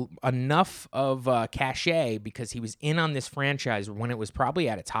enough of cachet because he was in on this franchise when it was probably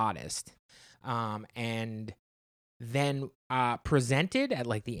at its hottest, and then presented at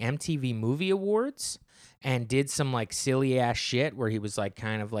like the MTV Movie Awards and did some like silly ass shit where he was like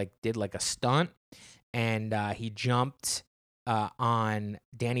kind of like did like a stunt, and he jumped on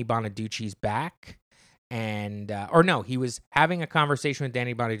Danny Bonaducci's back. And he was having a conversation with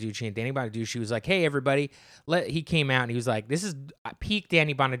Danny Bonaducci, and Danny Bonaducci was like, "Hey, everybody!" He came out and he was like, "This is peak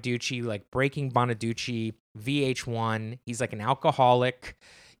Danny Bonaducci, like Breaking Bonaducci, VH1. He's like an alcoholic,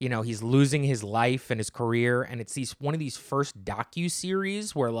 he's losing his life and his career, and it's one of these first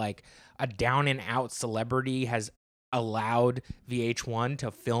docu-series where like a down and out celebrity has allowed VH1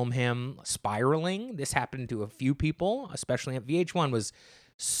 to film him spiraling. This happened to a few people, especially at VH1 was."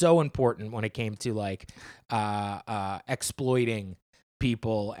 So important when it came to like exploiting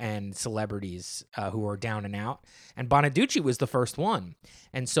people and celebrities who are down and out, and Bonaducci was the first one.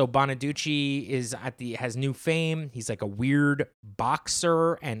 And so Bonaducci has new fame. He's like a weird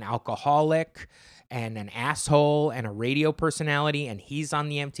boxer and alcoholic and an asshole and a radio personality, and he's on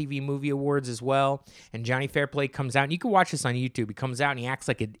the MTV Movie Awards as well. And Johnny Fairplay comes out, and you can watch this on YouTube. He comes out and he acts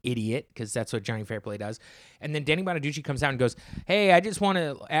like an idiot because that's what Johnny Fairplay does. And then Danny Bonaducci comes out and goes, "Hey, I just want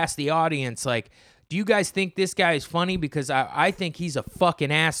to ask the audience, like, do you guys think this guy is funny? Because I think he's a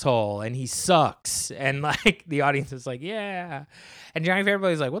fucking asshole and he sucks." And like the audience is like, "Yeah." And Johnny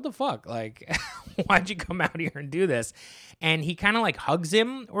Fairplay's like, "What the fuck? Like, why'd you come out here and do this?" And he kind of like hugs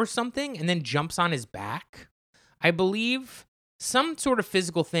him or something and then jumps on his back, I believe, some sort of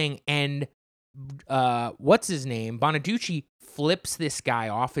physical thing. And what's his name? Bonaducci flips this guy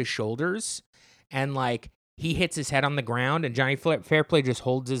off his shoulders, and like he hits his head on the ground, and Johnny Fairplay just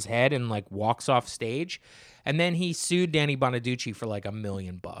holds his head and like walks off stage. And then he sued Danny Bonaducci for like $1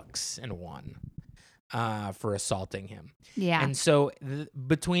 million and won for assaulting him. Yeah. And so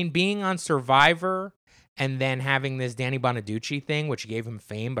between being on Survivor and then having this Danny Bonaducci thing, which gave him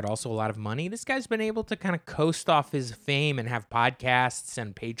fame, but also a lot of money, this guy's been able to kind of coast off his fame and have podcasts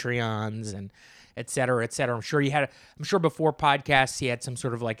and Patreons and et cetera, et cetera. I'm sure before podcasts, he had some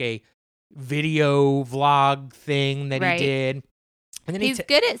sort of like a video vlog thing that Right. he did. And then He's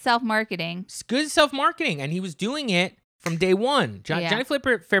good at self-marketing. It's good self-marketing, and he was doing it from day one. Yeah. Johnny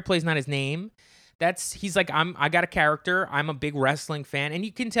Fairplay's not his name. He's like, I got a character. I'm a big wrestling fan. And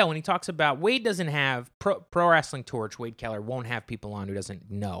you can tell when he talks about, Wade doesn't have Pro Wrestling Torch. Wade Keller won't have people on who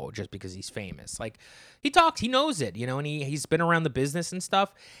doesn't know just because he's famous. Like he knows it, and he's been around the business and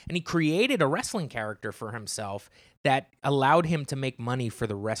stuff. And he created a wrestling character for himself that allowed him to make money for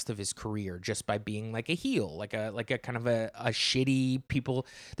the rest of his career just by being like a heel, like a kind of a shitty people.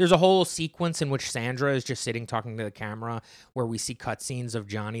 There's a whole sequence in which Sandra is just sitting talking to the camera where we see cutscenes of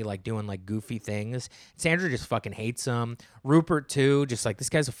Johnny like doing like goofy things. Sandra just fucking hates him. Rupert too, just like, this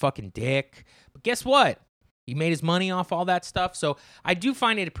guy's a fucking dick. But guess what? He made his money off all that stuff. So I do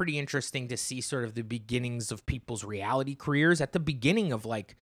find it pretty interesting to see sort of the beginnings of people's reality careers at the beginning of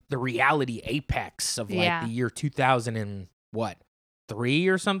like the reality apex of like the year 2000 and what, 3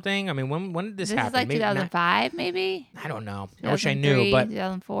 or something. I mean, when did this happen? This is like 2005, maybe. I don't know. I wish I knew, but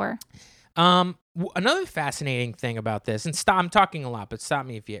 2004. Another fascinating thing about this, and I'm talking a lot, but stop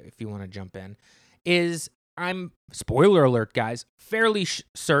me if you want to jump in, is I'm, spoiler alert, guys, fairly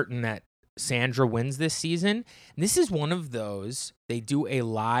certain that Sandra wins this season. And this is one of those, they do a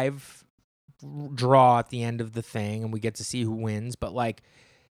live draw at the end of the thing, and we get to see who wins. But like,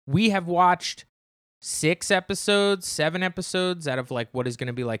 we have watched 7 episodes out of like what is going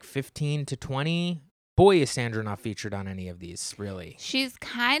to be like 15 to 20. Boy, is Sandra not featured on any of these, really. She's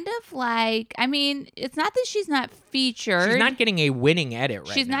kind of like, I mean, it's not that she's not featured. She's not getting a winning edit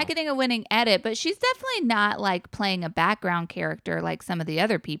She's not getting a winning edit, but she's definitely not like playing a background character like some of the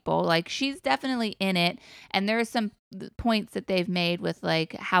other people. Like, she's definitely in it. And there are some points that they've made with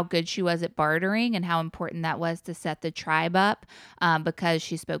like how good she was at bartering and how important that was to set the tribe up, because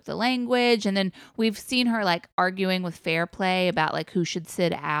she spoke the language. And then we've seen her like arguing with Fair Play about like who should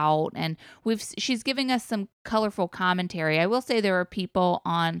sit out, and she's giving us some colorful commentary. I will say there are people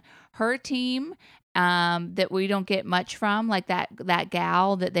on her team that we don't get much from, like that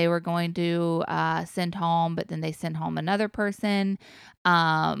gal that they were going to send home, but then they send home another person.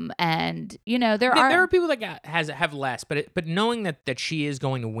 And you know, there are people that have less, but knowing that she is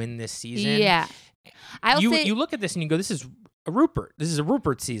going to win this season, yeah. You look at this and you go, this is a Rupert. This is a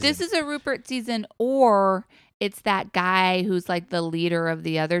Rupert season. This is a Rupert season, or it's that guy who's like the leader of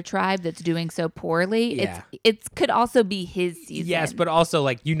the other tribe that's doing so poorly. Yeah. It could also be his season. Yes, but also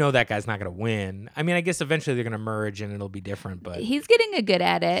like, you know, that guy's not going to win. I mean, I guess eventually they're going to merge and it'll be different, but he's getting a good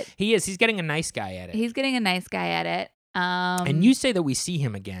at it. He is. He's getting a nice guy at it. He's getting a nice guy at it. And you say that we see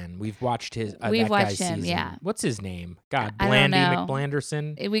him again. We've watched his. We've that watched guy's him. season. Yeah. What's his name? God, I don't Blandy know.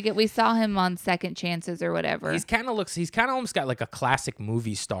 McBlanderson. We saw him on Second Chances or whatever. He's kind of almost got like a classic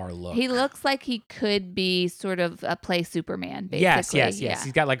movie star look. He looks like he could be sort of a play Superman. Basically. Yes. Yeah.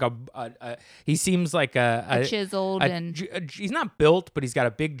 He's got like he seems like a chiseled and he's not built, but he's got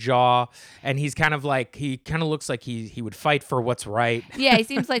a big jaw, and he's kind of looks like he would fight for what's right. Yeah, he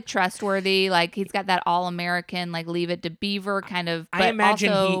seems like trustworthy. Like he's got that all American, like Leave It to Beaver kind of. But I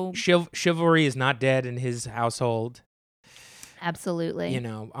imagine also, chivalry is not dead in his household. Absolutely. You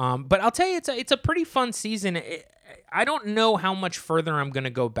know, but I'll tell you, it's a pretty fun season. I don't know how much further I'm going to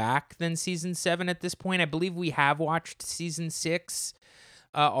go back than season 7 at this point. I believe we have watched season 6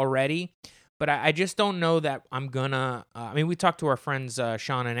 already, but I just don't know that I'm gonna. I mean, we talked to our friends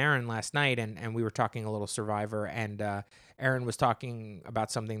Sean and Aaron last night, and we were talking a little Survivor, and Aaron was talking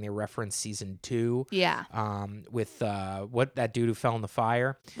about something they referenced season 2. Yeah. With that dude who fell in the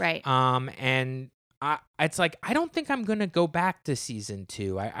fire. Right. And it's like, I don't think I'm going to go back to season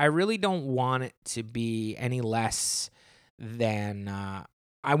 2. I really don't want it to be any less than,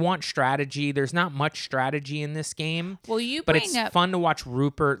 I want strategy. There's not much strategy in this game. Well, but it's fun to watch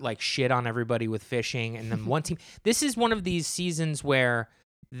Rupert like shit on everybody with fishing. And then one team, this is one of these seasons where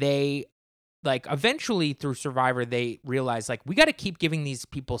they like eventually through Survivor, they realize like, we got to keep giving these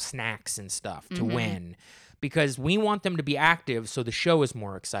people snacks and stuff to win, because we want them to be active so the show is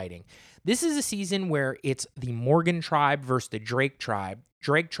more exciting. This is a season where it's the Morgan tribe versus the Drake tribe.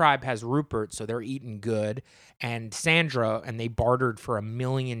 Drake tribe has Rupert, so they're eating good, and Sandra, and they bartered for 1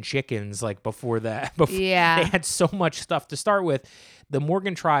 million chickens like before that. Yeah. They had so much stuff to start with. The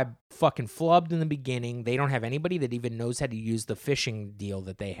Morgan tribe fucking flubbed in the beginning. They don't have anybody that even knows how to use the fishing deal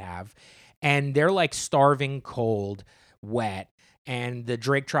that they have, and they're like starving, cold, wet. And the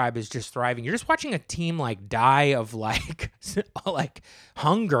Drake tribe is just thriving. You're just watching a team like die of like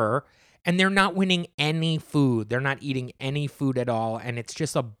hunger, and they're not winning any food. They're not eating any food at all, and it's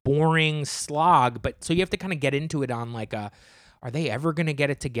just a boring slog. But so you have to kind of get into it on like a, are they ever going to get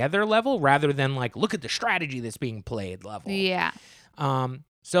it together level, rather than like, look at the strategy that's being played level. Yeah.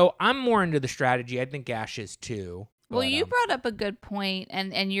 So I'm more into the strategy. I think Ash is too. Well, you brought up a good point,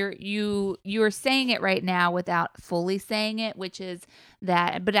 and you're saying it right now without fully saying it, which is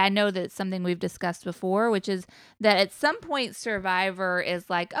that, but I know that it's something we've discussed before, which is that at some point Survivor is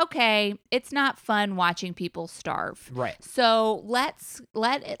like, okay, it's not fun watching people starve. Right. So let's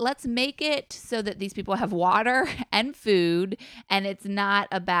make it so that these people have water and food, and it's not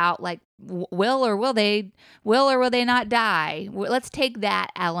about like will or will they not die. Let's take that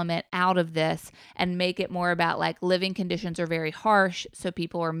element out of this and make it more about like living conditions are very harsh, so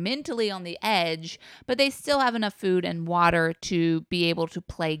people are mentally on the edge, but they still have enough food and water to be able to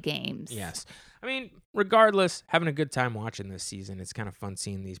play games. Yes. I mean, regardless, having a good time watching this season. It's kind of fun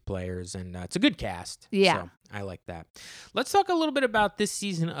seeing these players, and it's a good cast. Yeah. So I like that. Let's talk a little bit about this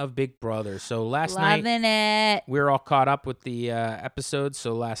season of Big Brother. So last night, it. we were all caught up with the episodes.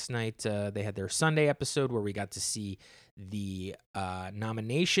 So last night, they had their Sunday episode where we got to see the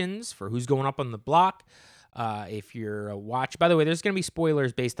nominations for who's going up on the block. If you're a watch, by the way, there's going to be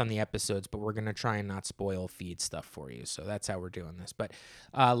spoilers based on the episodes, but we're going to try and not spoil feed stuff for you. So that's how we're doing this. But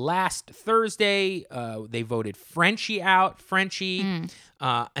last Thursday, they voted Frenchie out. Frenchie,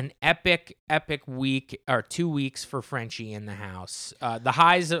 an epic week or 2 weeks for Frenchie in the house. The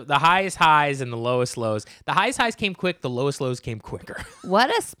highest highs and the lowest lows. The highest highs came quick. The lowest lows came quicker. What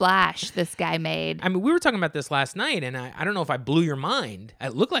a splash this guy made. I mean, we were talking about this last night, and I don't know if I blew your mind.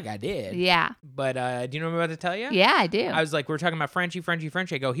 It looked like I did. Yeah. But do you know what I'm about to tell you? Yeah, I do. I was like, we were talking about Frenchie.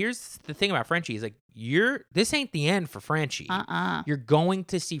 I go, here's the thing about Frenchie. He's like, this ain't the end for Frenchie. You're going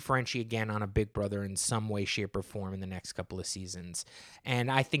to see Frenchie again on a Big Brother in some way, shape, or form in the next couple of seasons.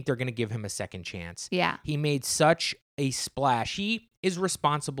 And I think they're going to give him a second chance. Yeah. He made such a splash. He is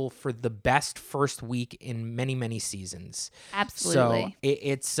responsible for the best first week in many, many seasons. Absolutely. So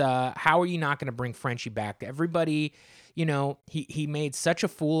it's how are you not going to bring Frenchie back? Everybody, you know, he made such a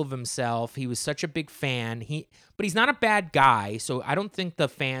fool of himself. He was such a big fan. But he's not a bad guy, so I don't think the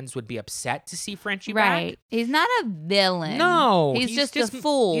fans would be upset to see Frenchie back. Right. He's not a villain. No. He's just a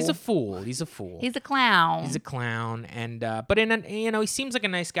fool. He's a fool. He's a clown. He's a clown. And but he seems like a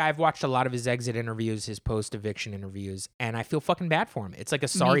nice guy. I've watched a lot of his exit interviews, his post-eviction interviews, and I feel fucking bad for him. It's like a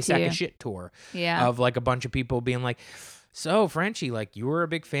sorry sack of shit tour. Yeah. Of like a bunch of people being like, so Frenchie, like you were a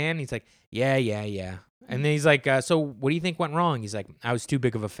big fan? He's like, yeah. And then he's like, so what do you think went wrong? He's like, I was too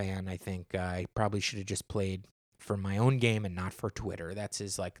big of a fan. I think I probably should have just played for my own game and not for Twitter. That's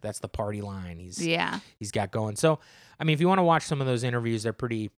the party line he's got going. So, I mean, if you want to watch some of those interviews, they're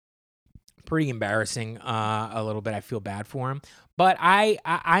pretty embarrassing a little bit. I feel bad for him. But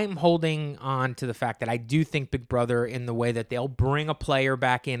I'm holding on to the fact that I do think Big Brother, in the way that they'll bring a player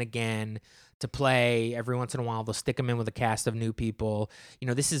back in again to play every once in a while. They'll stick them in with a cast of new people. You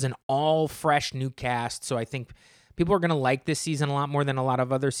know, this is an all fresh new cast. So I think people are going to like this season a lot more than a lot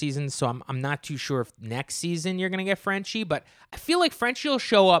of other seasons. So I'm not too sure if next season you're going to get Frenchie, but I feel like Frenchie will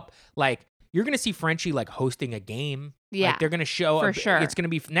show up. Like, you're going to see Frenchie like hosting a game. Yeah. Like, they're going to show for up. Sure. It's going to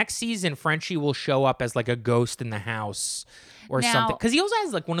be next season. Frenchie will show up as like a ghost in the house or something. Because he also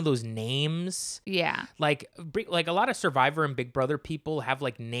has like one of those names. Yeah. Like a lot of Survivor and Big Brother people have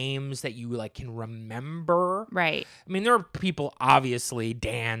like names that you like can remember. Right. I mean, there are people, obviously,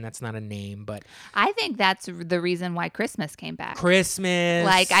 Dan, that's not a name, but I think that's the reason why Christmas came back. Christmas.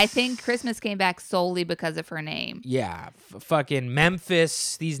 Like, I think Christmas came back solely because of her name. Yeah. Fucking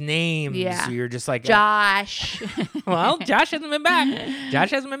Memphis, these names. Yeah. You're just like, Josh. Well, Josh hasn't been back.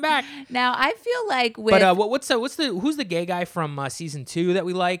 Now, I feel like with... But who's the gay guy from season 2 that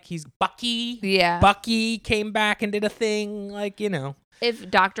we like? He's Bucky. Yeah. Bucky came back and did a thing, like, you know. If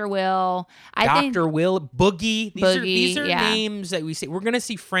Dr. Will, Dr. Will, Boogie. These are yeah. names that we see. We're gonna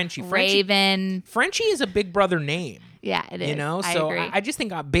see Frenchie. Raven. Frenchie is a Big Brother name. Yeah, it is. You know, I so agree. I just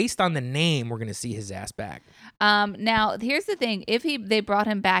think based on the name, we're gonna see his ass back. Now here's the thing: if they brought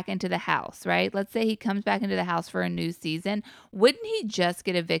him back into the house, right? Let's say he comes back into the house for a new season, wouldn't he just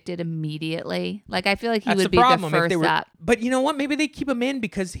get evicted immediately? Like, I feel like he would be the first up. But you know what? Maybe they keep him in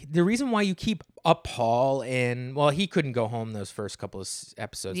because the reason why you keep up Paul in, well, he couldn't go home those first couple of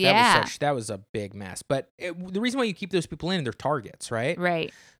episodes. Yeah. That was a big mess. But the reason why you keep those people in, they're targets, right?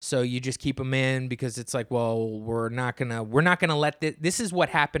 Right. So you just keep them in because it's like, well, we're not gonna let this is what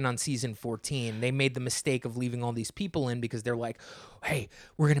happened on season 14. They made the mistake of leaving all these people in because they're like, hey,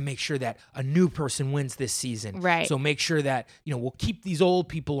 we're gonna make sure that a new person wins this season. Right. So make sure that, you know, we'll keep these old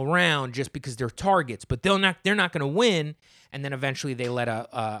people around just because they're targets, but they're not gonna win. And then eventually they let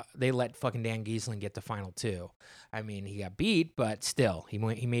fucking Dan Giesling get the final 2. I mean, he got beat, but still, he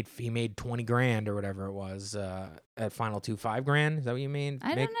made $20,000 or whatever it was at final 2, $5,000. Is that what you mean?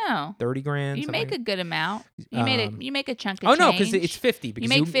 I don't know. $30,000. You make a good amount. You make a chunk of Oh change. no, because it's 50. Because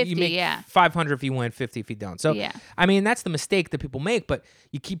you make 50. You make yeah. 500 if you win, 50 if you don't. So yeah. I mean, that's the mistake that people make. But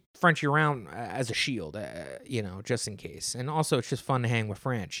you keep Frenchie around as a shield, you know, just in case. And also, it's just fun to hang with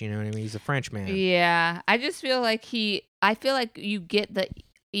French. You know what I mean? He's a French man. Yeah, I just feel like I feel like you get the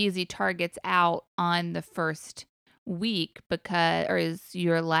easy targets out on the first week because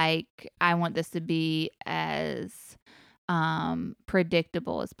you're like, I want this to be as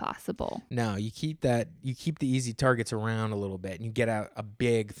predictable as possible. No, you keep the easy targets around a little bit, and you get out a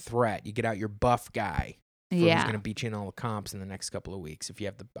big threat. You get out your buff guy. Who's going to beat you in all the comps in the next couple of weeks if you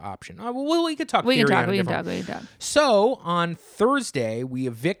have the option. Well, we could talk. We can talk. So on Thursday, we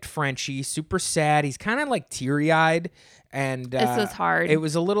evict Frenchie. Super sad. He's kind of like teary-eyed, and this was hard. It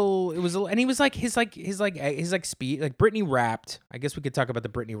was a little, and he was like his speed, like Brittany rapped. I guess we could talk about the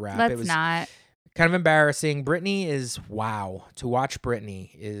Brittany rap. Let's it was not. Kind of embarrassing. Brittany is wow. To watch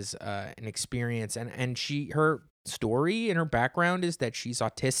Brittany is an experience, and her story and her background is that she's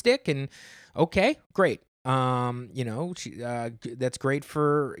autistic, and okay, great. That's great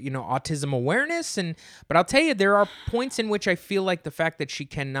for, autism awareness. But I'll tell you, there are points in which I feel like the fact that she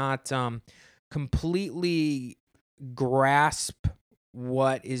cannot completely grasp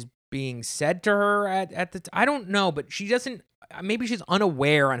what is being said to her at the I don't know, but she doesn't. Maybe she's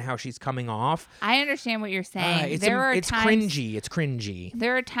unaware on how she's coming off. I understand what you're saying. It's times, cringy. It's cringy.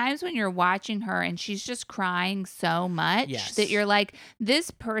 There are times when you're watching her and she's just crying so much that you're like,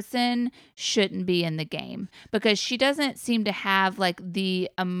 this person shouldn't be in the game, because she doesn't seem to have like the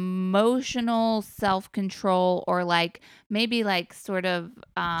emotional self-control, or like maybe like sort of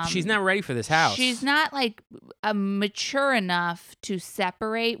she's not ready for this house. She's not like mature enough to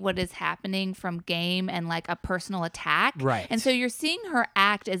separate what is happening from game and like a personal attack. Right. And so you're seeing her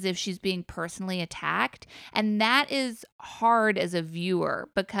act as if she's being personally attacked. And that is hard as a viewer,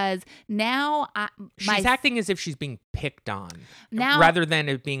 because now she's acting as if she's being picked on, now, rather than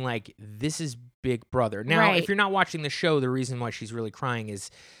it being like, this is Big Brother. Now, right. If you're not watching the show, the reason why she's really crying is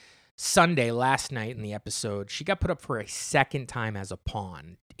Sunday, last night in the episode, she got put up for a second time as a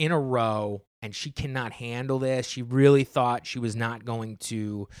pawn in a row, and she cannot handle this. She really thought she was not going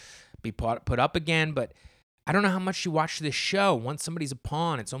to be put up again, but I don't know how much she watched this show. Once somebody's a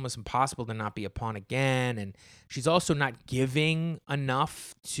pawn, it's almost impossible to not be a pawn again. And she's also not giving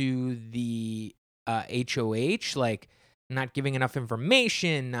enough to the HOH, like not giving enough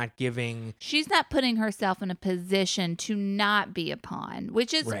information, not giving... She's not putting herself in a position to not be a pawn,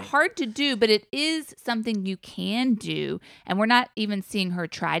 which is Right. hard to do, but it is something you can do. And we're not even seeing her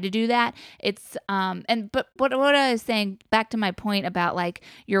try to do that. It's, but what I was saying, back to my point about like,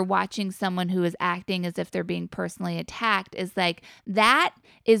 you're watching someone who is acting as if they're being personally attacked, is like, that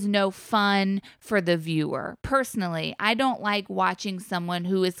is no fun for the viewer. Personally, I don't like watching someone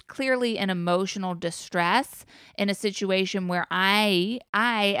who is clearly in emotional distress in a situation where I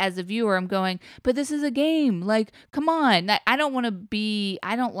as a viewer, I'm going, but this is a game. Like, come on. I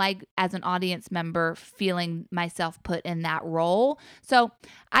don't like as an audience member feeling myself put in that role. So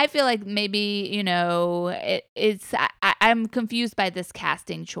I feel like maybe, I'm confused by this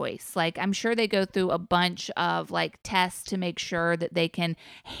casting choice. Like, I'm sure they go through a bunch of like tests to make sure that they can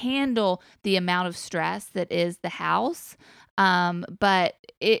handle the amount of stress that is the house. But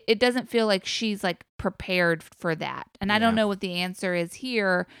it doesn't feel like she's like prepared for that. And I don't know what the answer is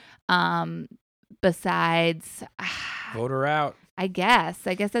here. Besides vote her out. I guess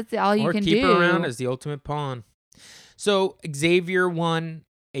that's all you can do. Or keep her around as the ultimate pawn. So Xavier won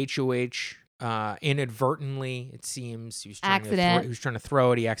HOH inadvertently, it seems. He was trying to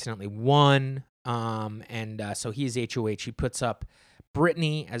throw it. He accidentally won. So he is HOH. He puts up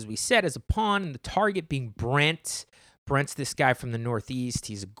Brittany, as we said, as a pawn, and the target being Brent. Brent's this guy from the Northeast.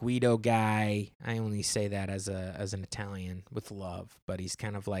 He's a Guido guy. I only say that as an Italian with love, but he's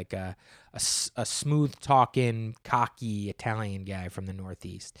kind of like a smooth talking, cocky Italian guy from the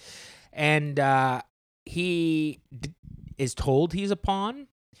Northeast. And he is told he's a pawn.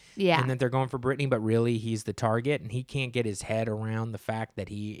 Yeah. And that they're going for Brittany, but really he's the target, and he can't get his head around the fact that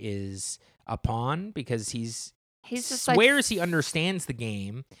he is a pawn, because he's just swears he understands the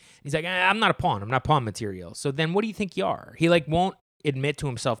game. He's like, I'm not a pawn. I'm not pawn material. So then what do you think you are? He like won't admit to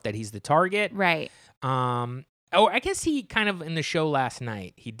himself that he's the target. Right. I guess he kind of, in the show last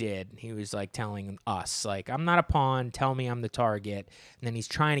night, he did. He was like telling us, like, I'm not a pawn. Tell me I'm the target. And then he's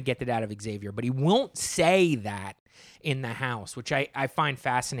trying to get it out of Xavier, but he won't say that in the house, which I find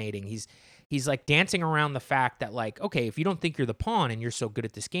fascinating. He's like dancing around the fact that, like, okay, if you don't think you're the pawn and you're so good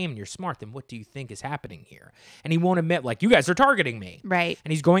at this game and you're smart, then what do you think is happening here? And he won't admit, like, you guys are targeting me. Right.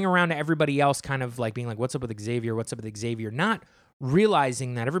 And he's going around to everybody else kind of like being like, what's up with Xavier? What's up with Xavier? Not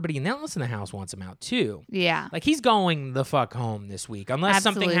realizing that everybody else in the house wants him out too. Yeah. Like, he's going the fuck home this week. Unless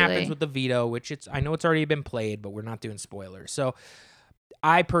something happens with the veto, which I know it's already been played, but we're not doing spoilers. So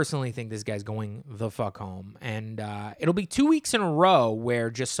I personally think this guy's going the fuck home. And it'll be 2 weeks in a row where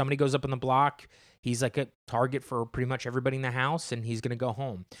just somebody goes up on the block. He's like a target for pretty much everybody in the house, and he's going to go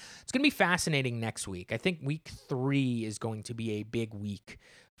home. It's going to be fascinating next week. I think week 3 is going to be a big week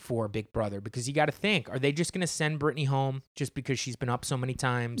for Big Brother, because you got to think, are they just going to send Brittany home just because she's been up so many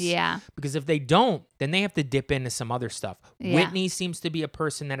times? Yeah. Because if they don't, then they have to dip into some other stuff. Yeah. Whitney seems to be a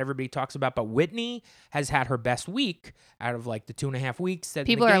person that everybody talks about, but Whitney has had her best week out of like the 2.5 weeks. That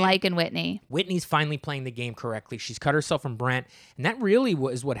people are liking Whitney. Whitney's finally playing the game correctly. She's cut herself from Brent, and that really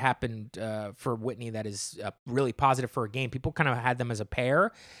was what happened for Whitney. That is really positive for a game. People kind of had them as a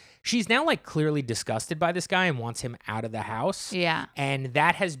pair. She's now like clearly disgusted by this guy and wants him out of the house. Yeah. And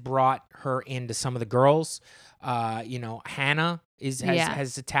that has brought her into some of the girls. Hannah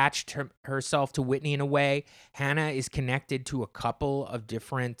has attached herself to Whitney in a way. Hannah is connected to a couple of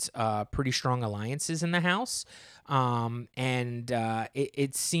different pretty strong alliances in the house. And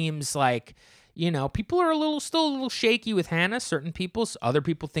it seems like, people are still a little shaky with Hannah. Certain people, other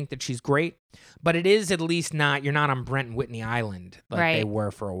people think that she's great, but it is at least you're not on Brent and Whitney Island like they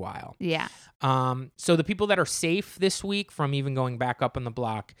were for a while. Yeah. So the people that are safe this week from even going back up on the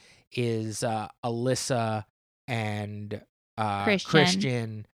block is Alyssa and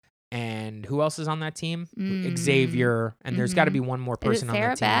Christian. And who else is on that team? Xavier. And there's got to be one more person on that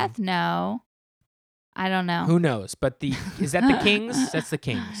team. Sarah Beth? No. I don't know. Who knows? But is that the Kings? That's the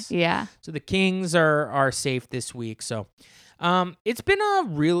Kings. Yeah. So the Kings are safe this week. So it's been a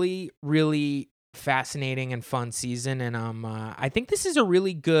really, really fascinating and fun season. And I think this is a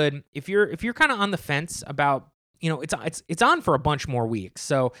really good, if you're kind of on the fence about, it's on for a bunch more weeks.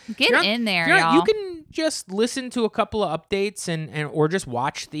 So get in there, y'all. You can just listen to a couple of updates or just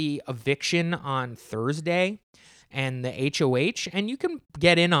watch the eviction on Thursday and the HOH, and you can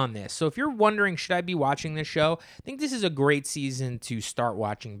get in on this. So if you're wondering, should I be watching this show? I think this is a great season to start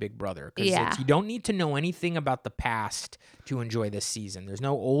watching Big Brother, because you don't need to know anything about the past to enjoy this season. There's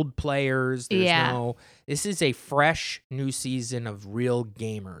no old players. This is a fresh new season of real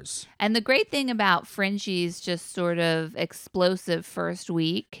gamers. And the great thing about Fringie's just sort of explosive first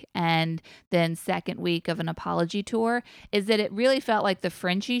week and then second week of an apology tour is that it really felt like the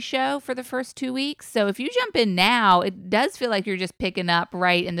Fringie show for the first 2 weeks. So if you jump in now, it does feel like you're just picking up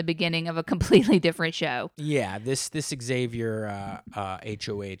right in the beginning of a completely different show. Yeah, this Xavier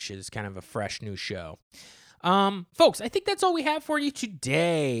HOH is kind of a fresh new show. Folks, I think that's all we have for you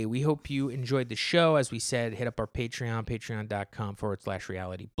today. We hope you enjoyed the show. As we said, hit up our Patreon,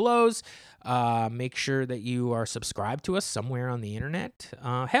 patreon.com/realityblows. Make sure that you are subscribed to us somewhere on the internet.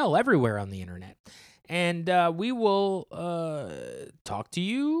 Hell, everywhere on the internet. And we will talk to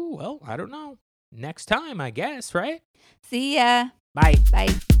you, well, I don't know, next time, I guess, right? See ya. Bye.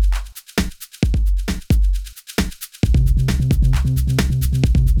 Bye.